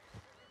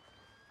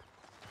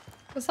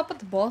 What's up with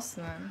the boss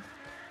then?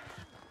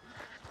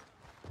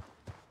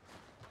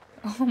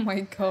 Oh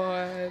my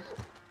god.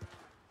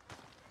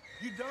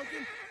 You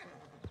Duncan?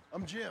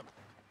 I'm Jim.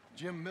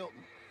 Jim Milton.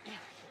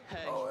 Hey.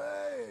 Oh,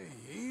 hey,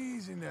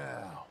 easy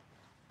now.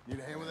 Need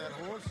a hand with that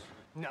horse?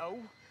 No.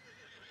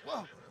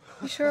 Whoa.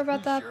 You sure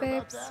about that, Sure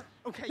babes? about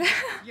Okay,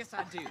 yes,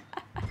 I do.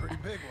 that? Pretty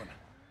big one.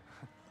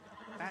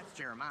 That's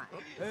Jeremiah.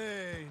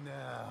 Hey,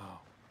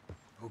 now.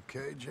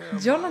 Okay, Jeremiah.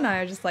 John and I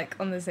are just like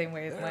on the same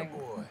There, wavelength.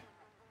 boy.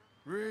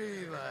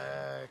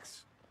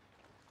 Relax.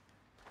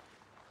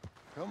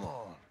 Come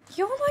on.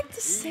 You're like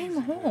the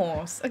same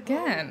horse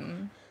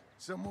again.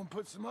 Someone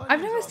put some I've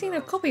onions never on seen a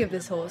those. copy of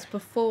this horse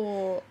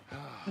before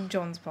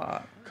John's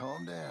part.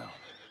 Calm down.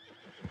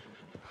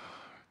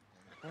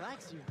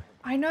 Relax you.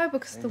 I know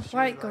because the Ain't sure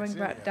white he going likes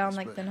right any down of us,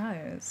 like but the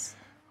nose.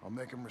 I'll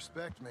make him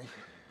respect me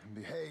and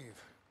behave.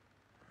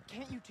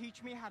 Can't you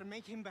teach me how to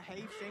make him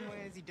behave same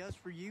way as he does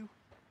for you?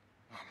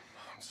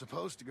 I'm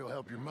supposed to go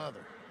help your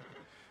mother.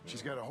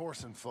 She's got a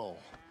horse in foal.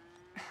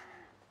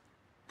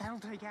 That'll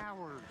take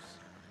hours.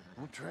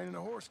 Well, training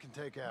a horse can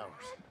take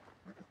hours.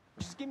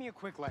 Just give me a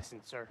quick lesson,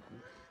 sir.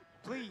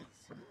 Please.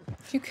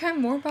 You care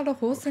more about a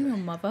horse than your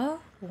mother?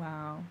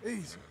 Wow.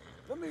 Easy.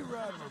 Let me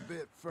ride him a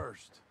bit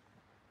first.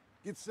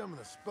 Get some of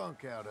the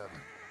spunk out of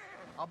him.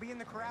 I'll be in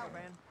the corral,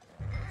 man.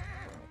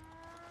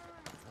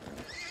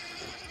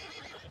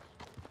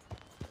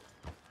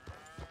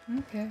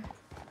 Okay.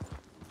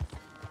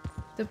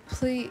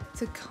 Deplete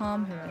to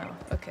calm him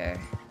enough. Okay.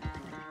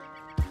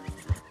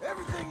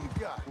 Everything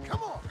you got.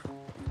 Come on.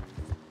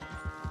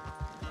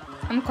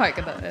 I'm quite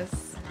good at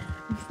this.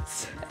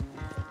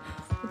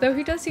 Though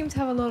he does seem to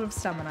have a lot of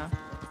stamina.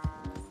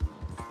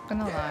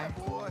 Gonna lie.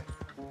 Boy.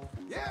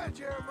 Yeah,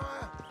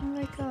 Jeremiah. Oh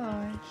my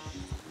gosh.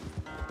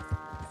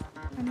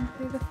 Running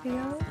through the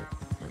field.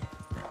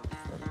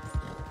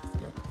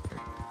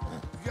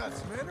 You got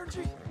some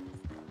energy?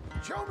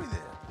 Show me then.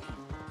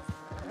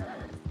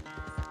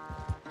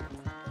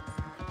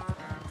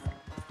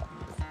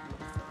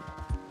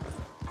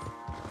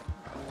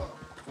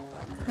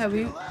 No,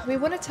 we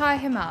want to tire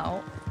him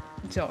out.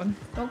 John,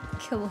 don't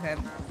kill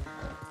him.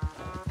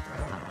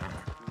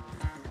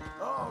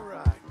 All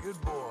right, good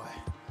boy.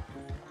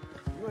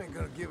 You ain't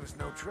gonna give us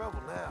no trouble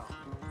now.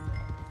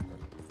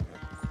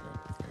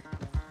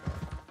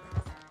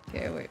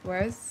 Okay, wait,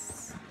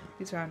 where's...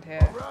 He's around here.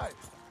 All right.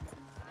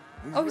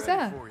 Oh, he's ready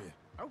there. for you.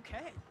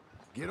 Okay.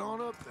 Get on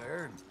up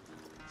there and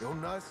go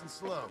nice and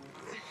slow.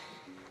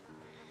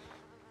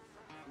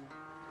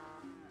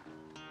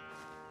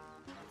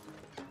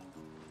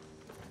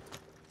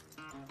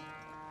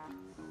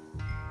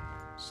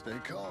 Stay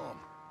calm.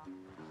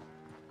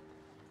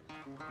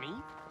 Me?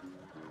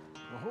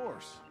 The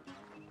horse.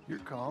 You're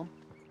calm.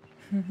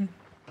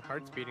 My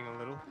heart's beating a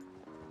little.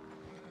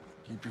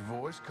 Keep your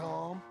voice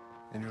calm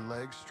and your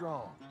legs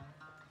strong.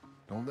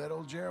 Don't let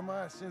old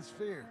Jeremiah sense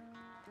fear.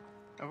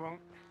 I won't.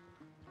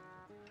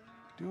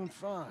 Doing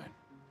fine.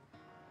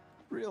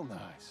 Real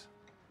nice.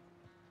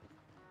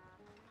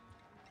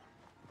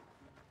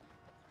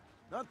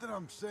 Not that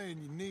I'm saying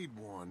you need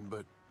one,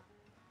 but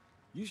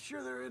you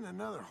sure there isn't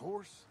another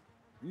horse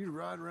for you to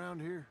ride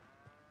around here?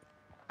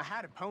 I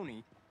had a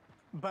pony,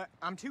 but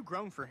I'm too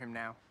grown for him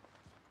now.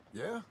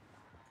 Yeah?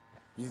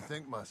 You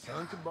think my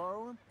son could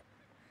borrow him?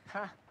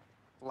 Huh?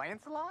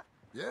 Lancelot?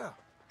 Yeah.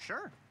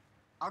 Sure.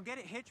 I'll get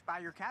it hitched by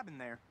your cabin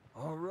there.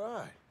 All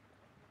right.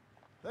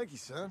 Thank you,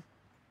 son.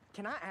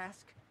 Can I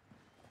ask,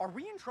 are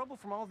we in trouble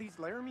from all these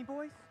Laramie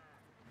boys?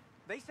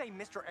 They say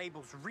Mr.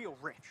 Abel's real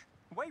rich,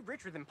 way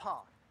richer than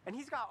Pa, and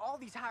he's got all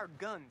these hired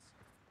guns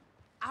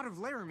out of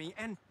Laramie,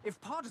 and if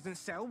Pa doesn't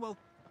sell, well,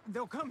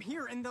 they'll come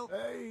here and they'll...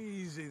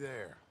 Easy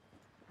there.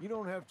 You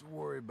don't have to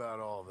worry about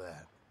all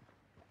that.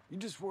 You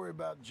just worry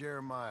about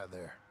Jeremiah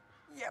there.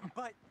 Yeah,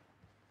 but...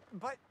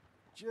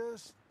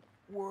 Just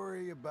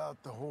worry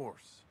about the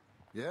horse.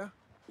 Yeah?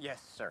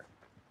 Yes, sir.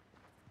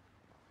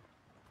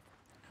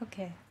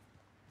 Okay.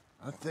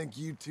 I think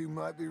you two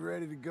might be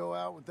ready to go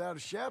out without a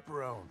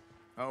chaperone.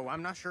 Oh,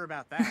 I'm not sure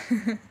about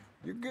that.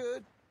 You're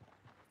good.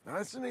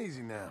 Nice and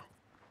easy now.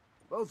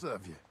 Both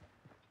of you.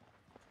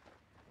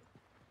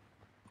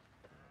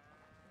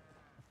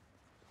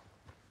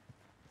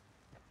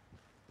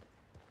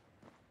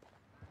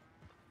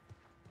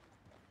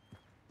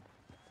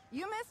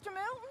 You, Mr.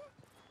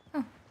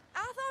 Milton?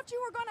 I thought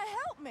you were gonna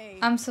help me.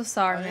 I'm so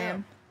sorry, I man.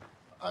 am.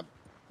 I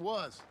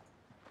was.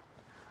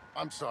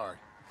 I'm sorry.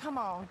 Come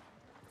on.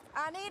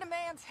 I need a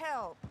man's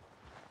help.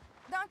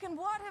 Duncan,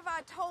 what have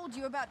I told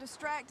you about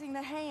distracting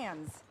the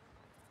hands?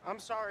 I'm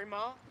sorry,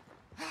 Ma.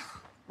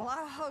 Well,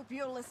 I hope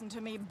you'll listen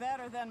to me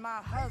better than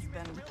my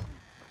husband.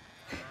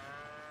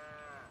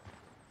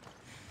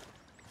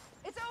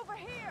 It's over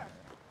here.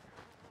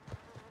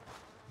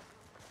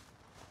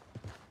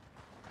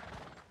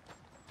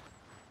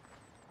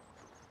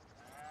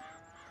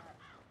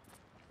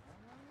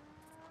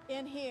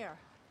 In here.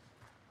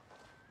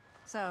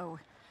 So,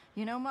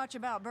 you know much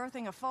about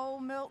birthing a foal,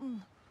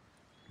 Milton?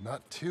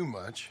 Not too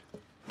much.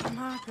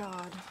 My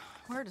God,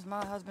 where does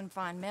my husband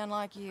find men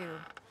like you?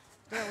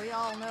 Still, we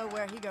all know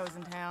where he goes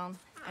in town,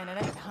 and it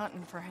ain't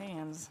hunting for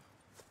hands.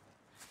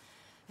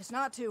 It's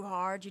not too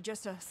hard. You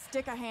just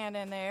stick a hand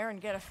in there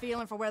and get a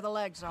feeling for where the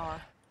legs are.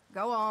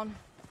 Go on.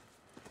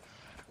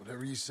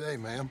 Whatever you say,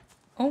 ma'am.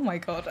 Oh my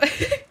god.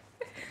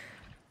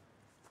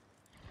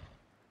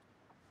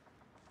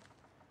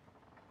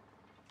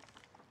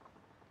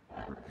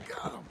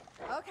 Got him.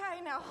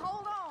 Okay, now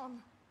hold on.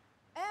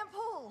 And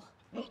pull.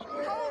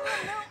 Hold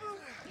on,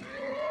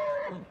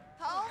 Milton.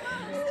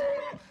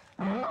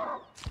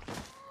 Almost.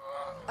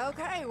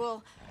 Okay,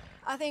 well,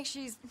 I think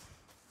she's...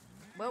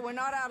 Well, we're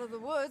not out of the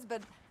woods,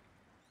 but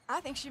I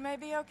think she may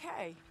be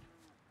okay.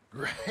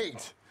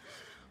 Great.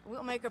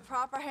 We'll make a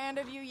proper hand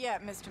of you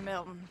yet, Mr.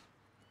 Milton.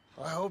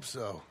 I hope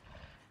so.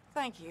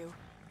 Thank you.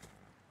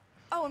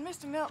 Oh, and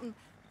Mr. Milton,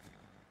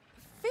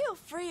 feel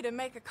free to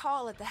make a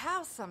call at the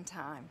house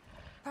sometime.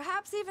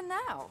 Perhaps even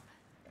now.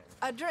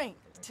 A drink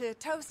to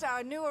toast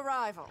our new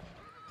arrival.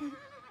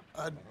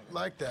 I'd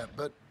like that,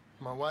 but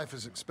my wife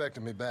is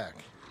expecting me back.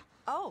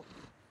 Oh,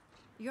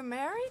 you're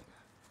married?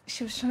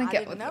 She was trying to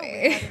get with didn't know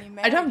we me. had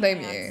any I don't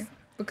blame married you. hands.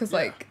 Because, Yeah.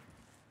 like,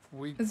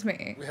 it's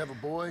me. We have a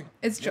boy.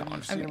 It's Maybe John.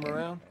 You've seen him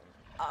around?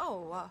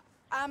 Oh,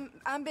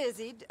 I'm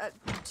busy.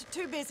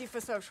 Too busy for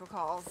social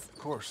calls. Of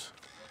course.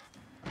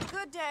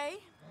 Good day,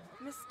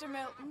 Mr.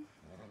 Milton.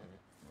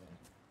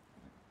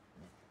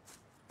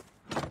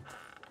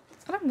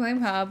 I don't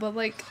blame her, but,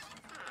 like,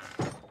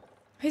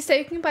 he's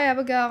taken by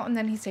Abigail and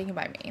then he's taken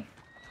by me.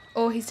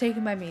 Or he's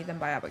taken by me, then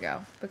by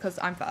Abigail. Because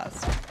I'm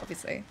first,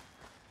 obviously.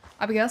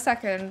 Abigail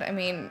second. I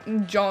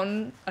mean,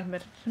 John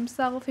admitted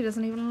himself he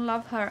doesn't even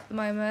love her at the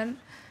moment.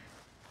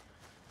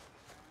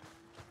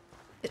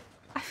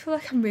 I feel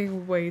like I'm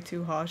being way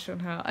too harsh on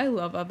her. I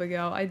love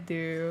Abigail, I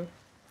do.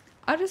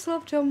 I just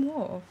love John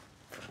more.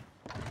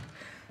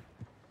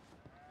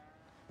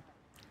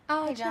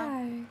 Oh, Hey,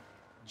 John.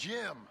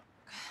 Jim.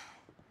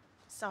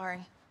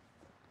 Sorry.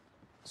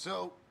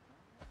 So,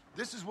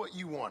 this is what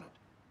you wanted.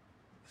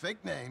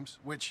 Fake names,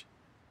 which,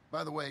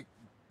 by the way,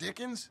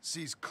 Dickens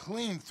sees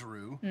clean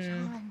through.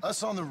 John.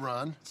 Us on the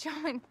run.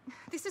 John,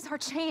 this is our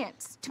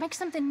chance to make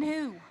something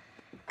new.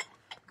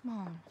 Come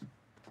on.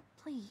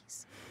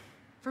 Please.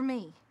 For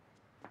me.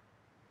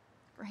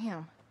 For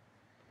him.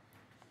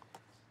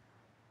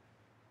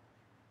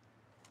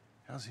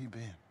 How's he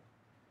been?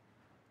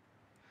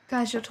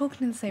 Guys, you're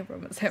talking in the same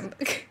room as him.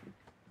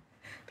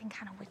 Been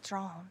kind of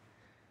withdrawn.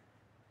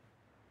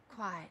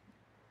 Quiet.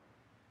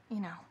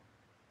 You know.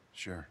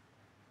 Sure.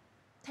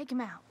 Take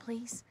him out,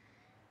 please.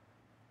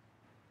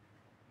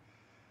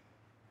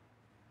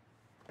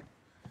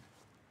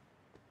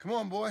 Come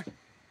on, boy.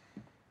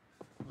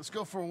 Let's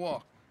go for a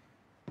walk.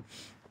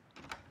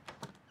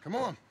 Come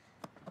on.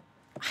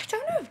 I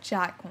don't know if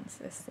Jack wants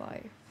this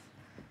life.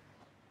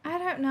 I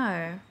don't know.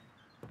 I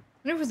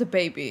know he was a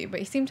baby, but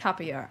he seemed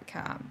happier at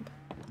camp.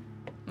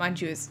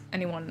 Mind you, is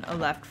anyone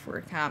left for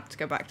a camp to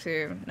go back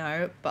to?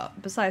 No, but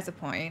besides the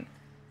point.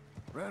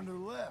 Round to the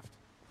left.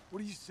 What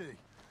do you see?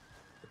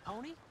 The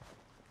pony?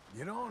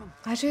 Get on him.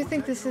 I do We'll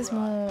think take this a is ride.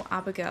 more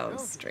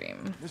Abigail's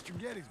stream. Mr.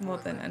 Getty's More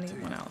boy than left too.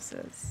 anyone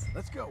else's.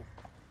 Let's go.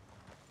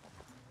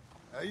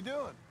 How you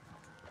doing?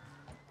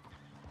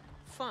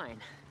 Fine.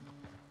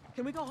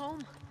 Can we go home?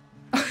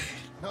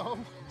 No.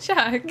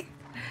 Jack.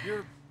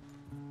 You're...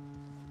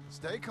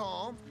 Stay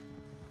calm.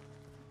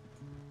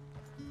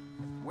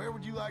 Where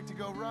would you like to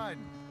go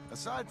riding,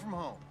 aside from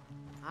home?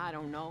 I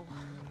don't know.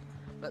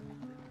 But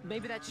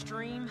maybe that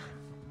stream?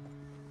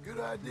 Good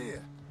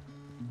idea.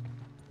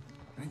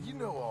 And you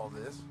know all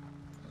this.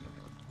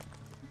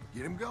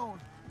 Get him going.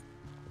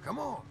 Come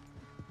on.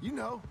 You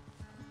know.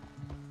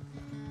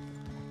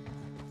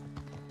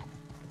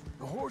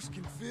 The horse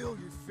can feel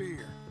your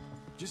fear.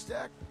 Just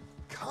act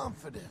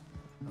confident,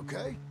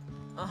 okay?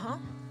 Uh-huh.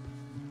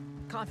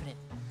 Confident.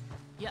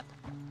 Yep.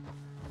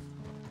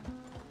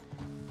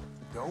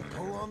 Don't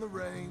pull on the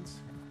reins.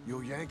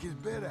 You'll yank his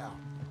bit out.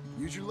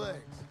 Use your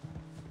legs.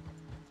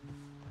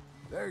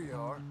 There you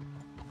are.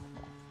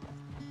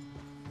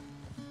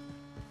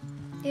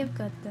 You've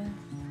got the...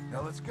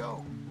 Now let's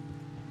go.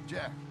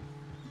 Jack,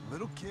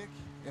 little kick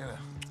and a...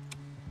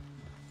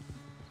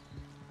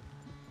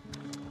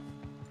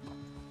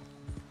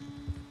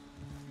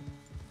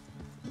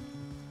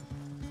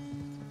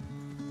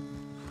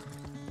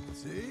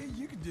 See,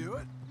 you can do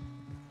it.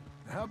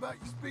 Now how about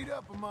you speed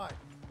up a mite?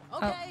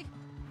 Okay.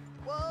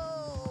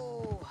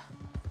 Whoa!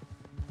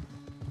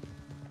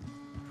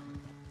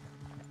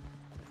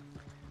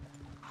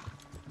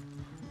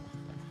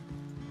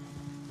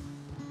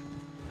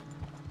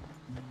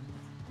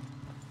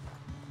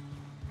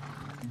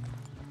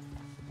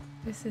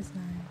 This is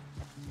nice.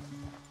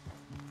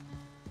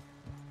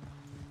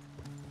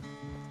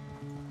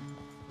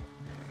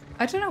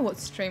 I don't know what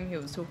stream he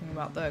was talking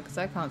about though, because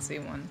I can't see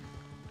one.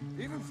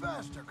 Even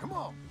faster, come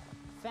on.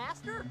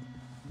 Faster?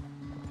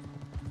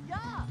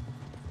 Yeah!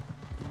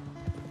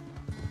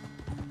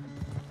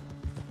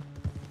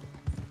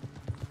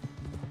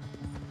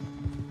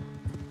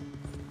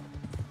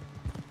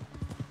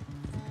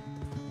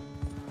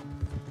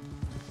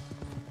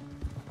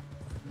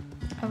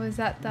 Oh, is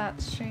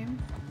that stream?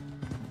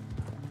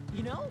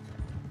 You know,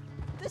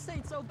 this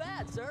ain't so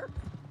bad, sir.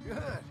 Good.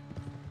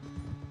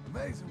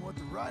 Amazing what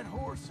the right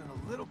horse and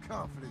a little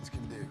confidence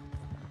can do.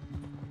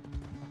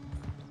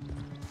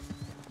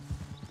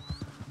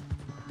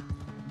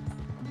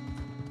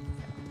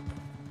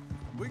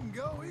 We can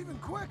go even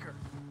quicker.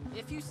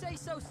 If you say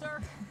so,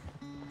 sir.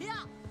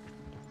 Yeah.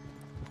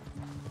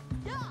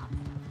 Yeah.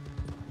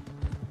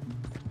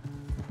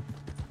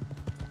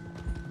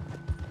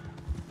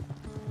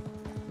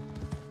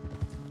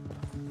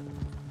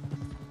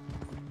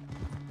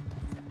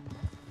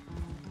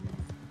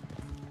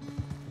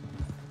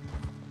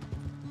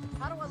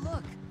 How do I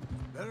look?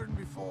 Better than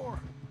before.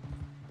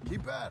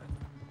 Keep at it.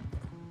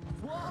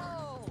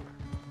 Whoa!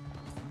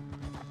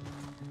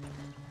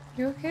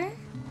 You okay?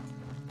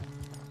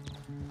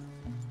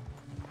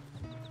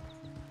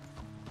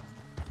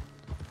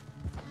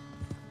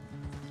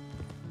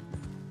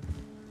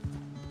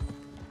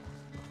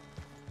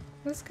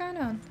 What's going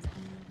on?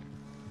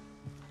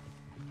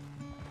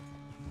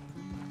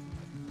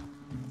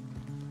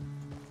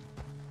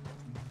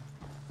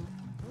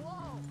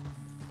 Whoa!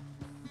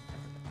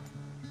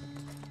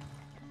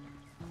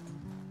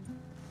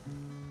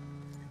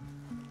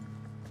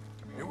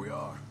 Here we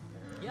are.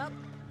 Yep.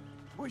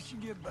 We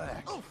should get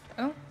back. Oh.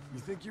 You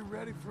think you're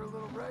ready for a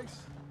little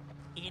race?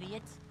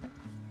 Idiot.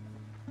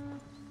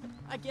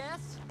 I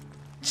guess.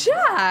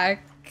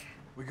 Jack!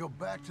 We go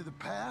back to the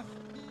path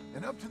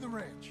and up to the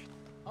ranch.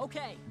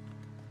 Okay.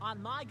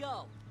 On my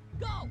go.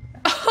 Go!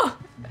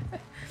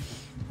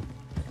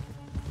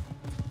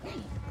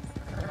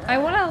 I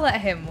want to let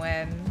him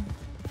win,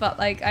 but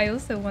like I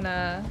also want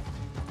to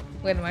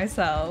win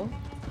myself.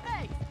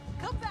 Hey,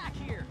 come back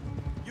here.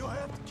 You'll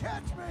have to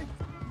catch me.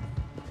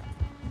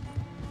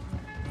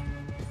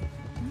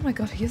 Oh my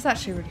god, he is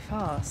actually really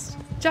fast.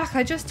 Jack,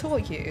 I just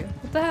taught you.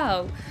 What the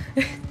hell?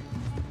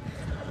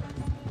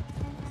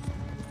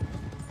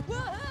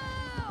 Woohoo!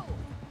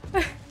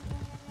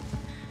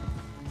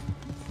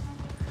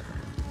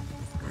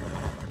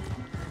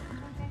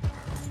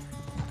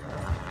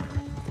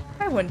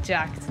 I want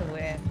Jack to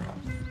win.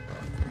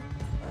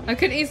 I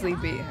could easily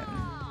beat him.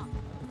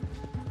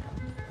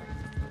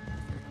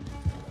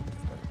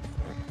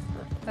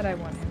 But I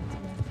want him to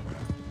win.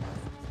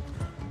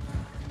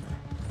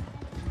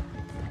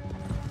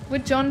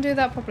 Would John do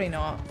that? Probably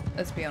not,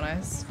 let's be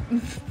honest.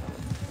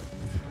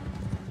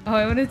 Oh,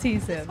 I want to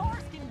tease him.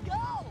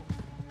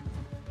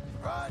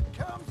 Pride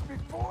comes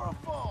before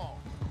a fall.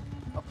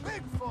 A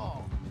big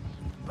fall.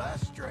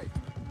 Last straight.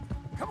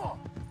 Come on.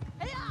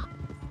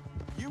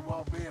 You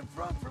won't be in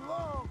front for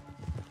long.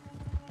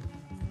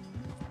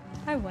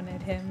 I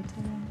wanted him to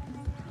win.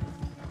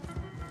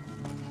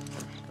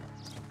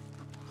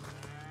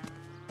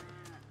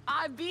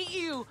 I beat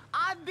you!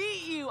 I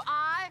beat you!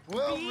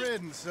 Well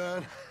ridden,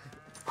 son.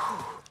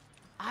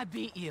 I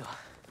beat you.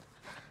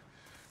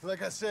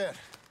 Like I said,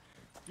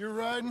 your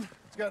riding,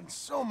 it's gotten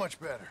so much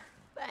better.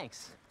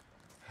 Thanks.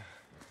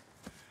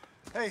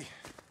 Hey,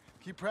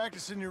 keep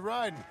practicing your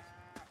riding.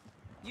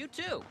 You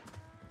too.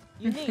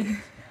 You need it.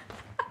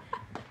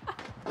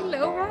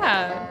 Little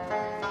rat.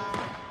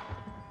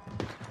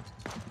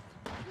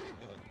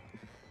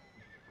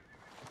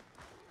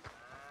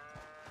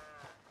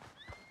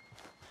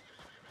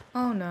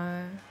 Oh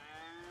no.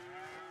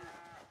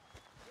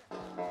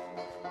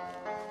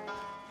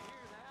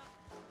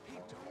 He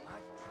don't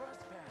like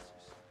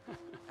trespassers.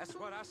 That's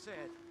what I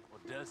said.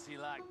 Well, does he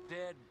like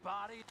dead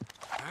bodies?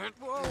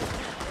 Whoa!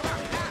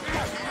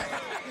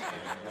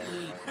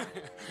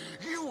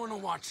 You want to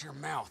watch your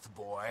mouth,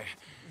 boy.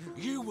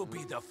 You will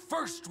be the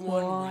first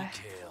one we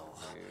kill.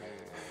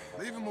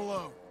 Leave him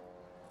alone.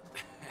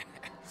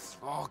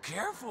 Oh,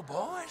 careful,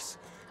 boys.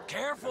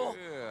 Careful.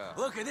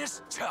 Look at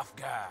this tough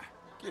guy.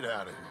 Get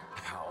out of here.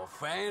 Oh,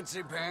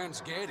 fancy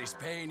pants Getty's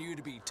paying you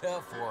to be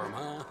tough for him,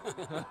 huh?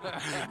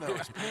 No,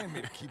 he's paying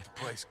me to keep the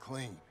place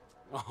clean.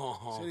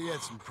 Oh. Said he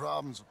had some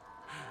problems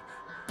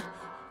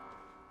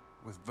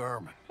with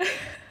vermin.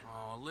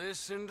 Oh,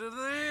 listen to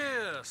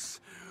this.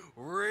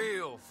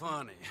 Real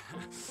funny.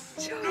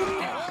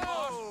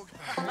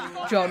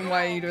 John,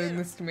 why are you doing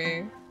this to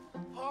me?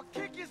 I'll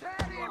kick his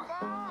head in,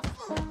 boss.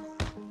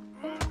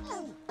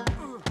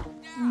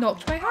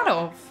 Knocked my head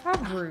off. How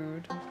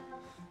rude.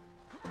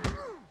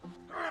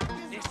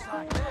 It's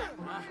like that,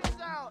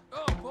 huh?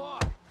 Oh, boy.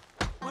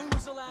 When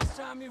was the last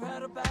time you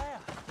had a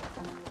bath?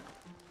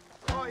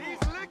 Oh, he's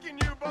licking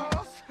you,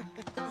 boss.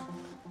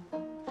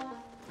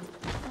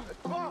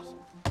 Boss,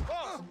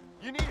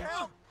 you need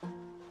help?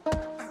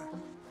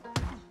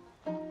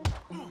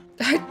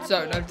 I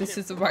don't know if this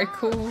is the right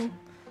call. Get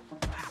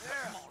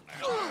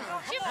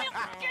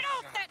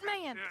off that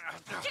man!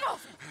 Get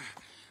off!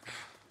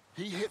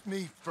 He hit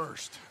me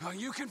first. Oh,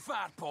 you can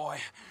fight, boy.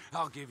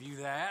 I'll give you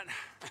that.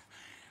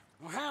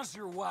 Well, how's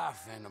your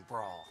wife in the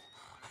brawl?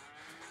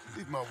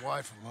 Leave my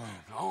wife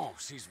alone. Oh,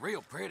 she's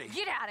real pretty.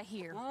 Get out of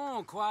here.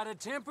 Oh, quite a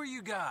temper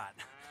you got.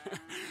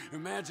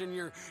 Imagine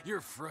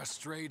you're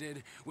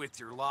frustrated with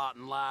your lot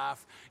in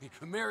life,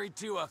 married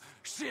to a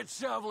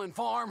shit-shoveling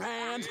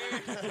farmhand.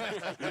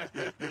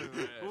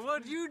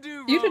 What'd you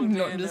do You did wrong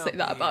not to end just up say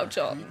that here? about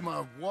John. Leave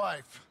my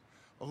wife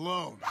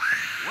alone.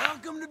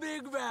 Welcome to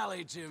Big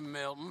Valley, Jim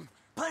Milton.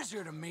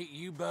 Pleasure to meet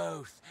you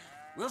both.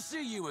 We'll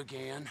see you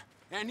again.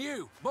 And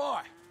you,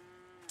 boy,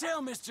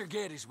 tell Mr.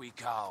 Geddes we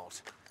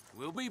called.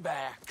 We'll be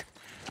back.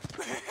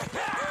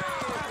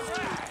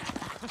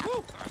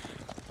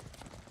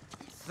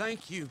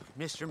 Thank you,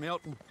 Mr.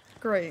 Milton.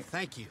 Great.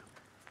 Thank you.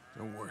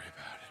 Don't worry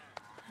about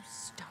it.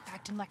 Stop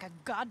acting like a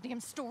goddamn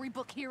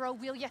storybook hero,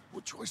 will ya?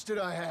 What choice did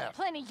I have?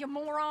 Plenty, you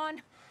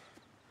moron.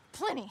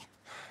 Plenty.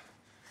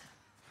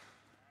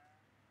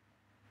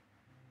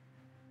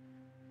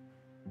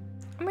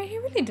 I mean, he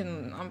really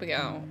didn't,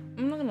 Abigail.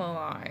 I'm not gonna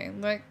lie.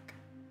 Like,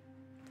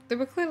 they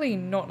were clearly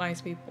not nice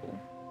people.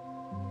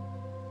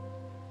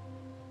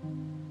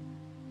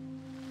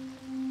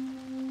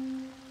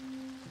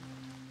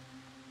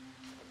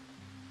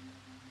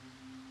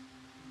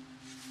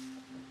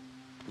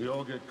 We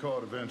all get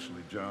caught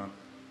eventually, John.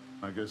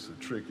 I guess the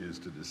trick is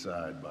to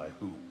decide by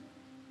who.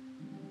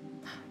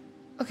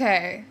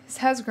 Okay, his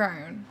hair's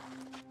grown,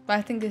 but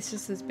I think it's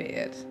just his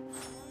beard.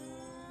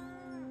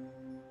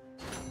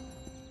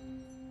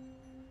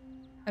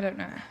 I don't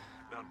know.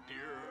 Now,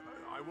 dear,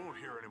 I won't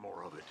hear any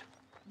more of it.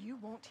 You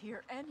won't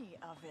hear any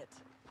of it.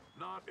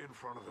 Not in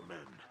front of the men.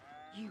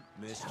 You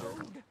Mister.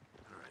 toad.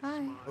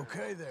 Hi.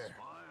 Okay there.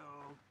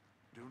 Smile.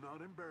 Do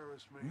not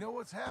embarrass me. You know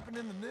what's happened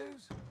in the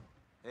news?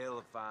 Hell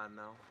if I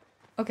know.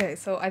 Okay,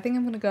 so I think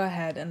I'm gonna go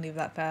ahead and leave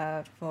that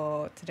there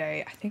for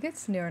today. I think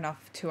it's near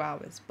enough 2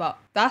 hours, but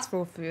that's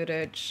raw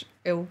footage.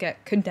 It will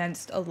get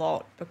condensed a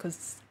lot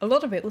because a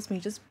lot of it was me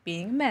just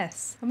being a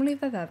mess. I'm gonna leave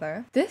that there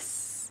though.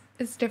 This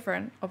is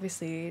different,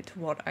 obviously, to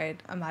what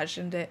I'd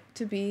imagined it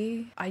to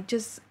be. I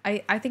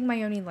think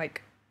my only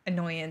like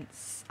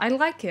annoyance, I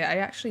like it, I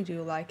actually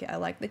do like it. I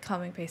like the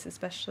calming pace,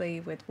 especially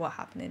with what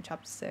happened in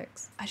chapter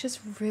 6. I just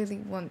really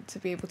want to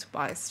be able to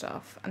buy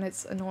stuff, and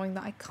it's annoying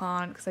that I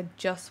can't because I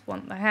just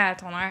want the hair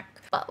tonic,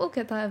 but we'll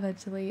get that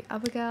eventually.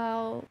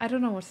 Abigail, I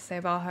don't know what to say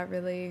about her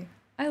really.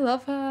 I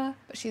love her,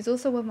 but she's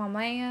also with my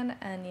man,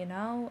 and you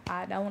know,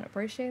 I don't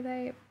appreciate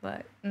that,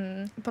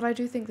 but I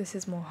do think this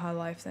is more her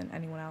life than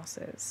anyone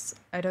else's.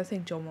 I don't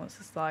think John wants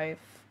his life.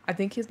 I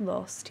think he's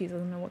lost, he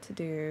doesn't know what to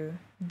do.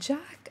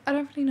 Jack, I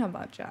don't really know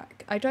about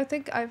Jack. I don't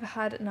think I've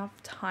had enough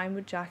time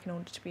with Jack in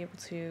order to be able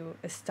to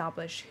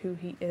establish who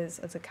he is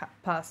as a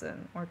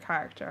person or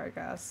character, I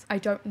guess. I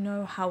don't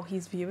know how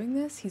he's viewing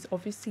this. He's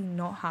obviously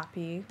not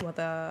happy.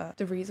 Whether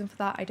the reason for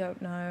that, I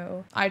don't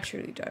know. I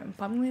truly don't.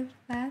 But I'm gonna leave it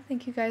there.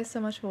 Thank you guys so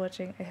much for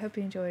watching. I hope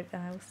you enjoyed,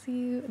 and I will see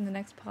you in the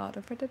next part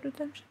of Red Dead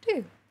Redemption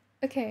 2.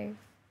 Okay,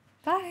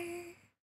 bye!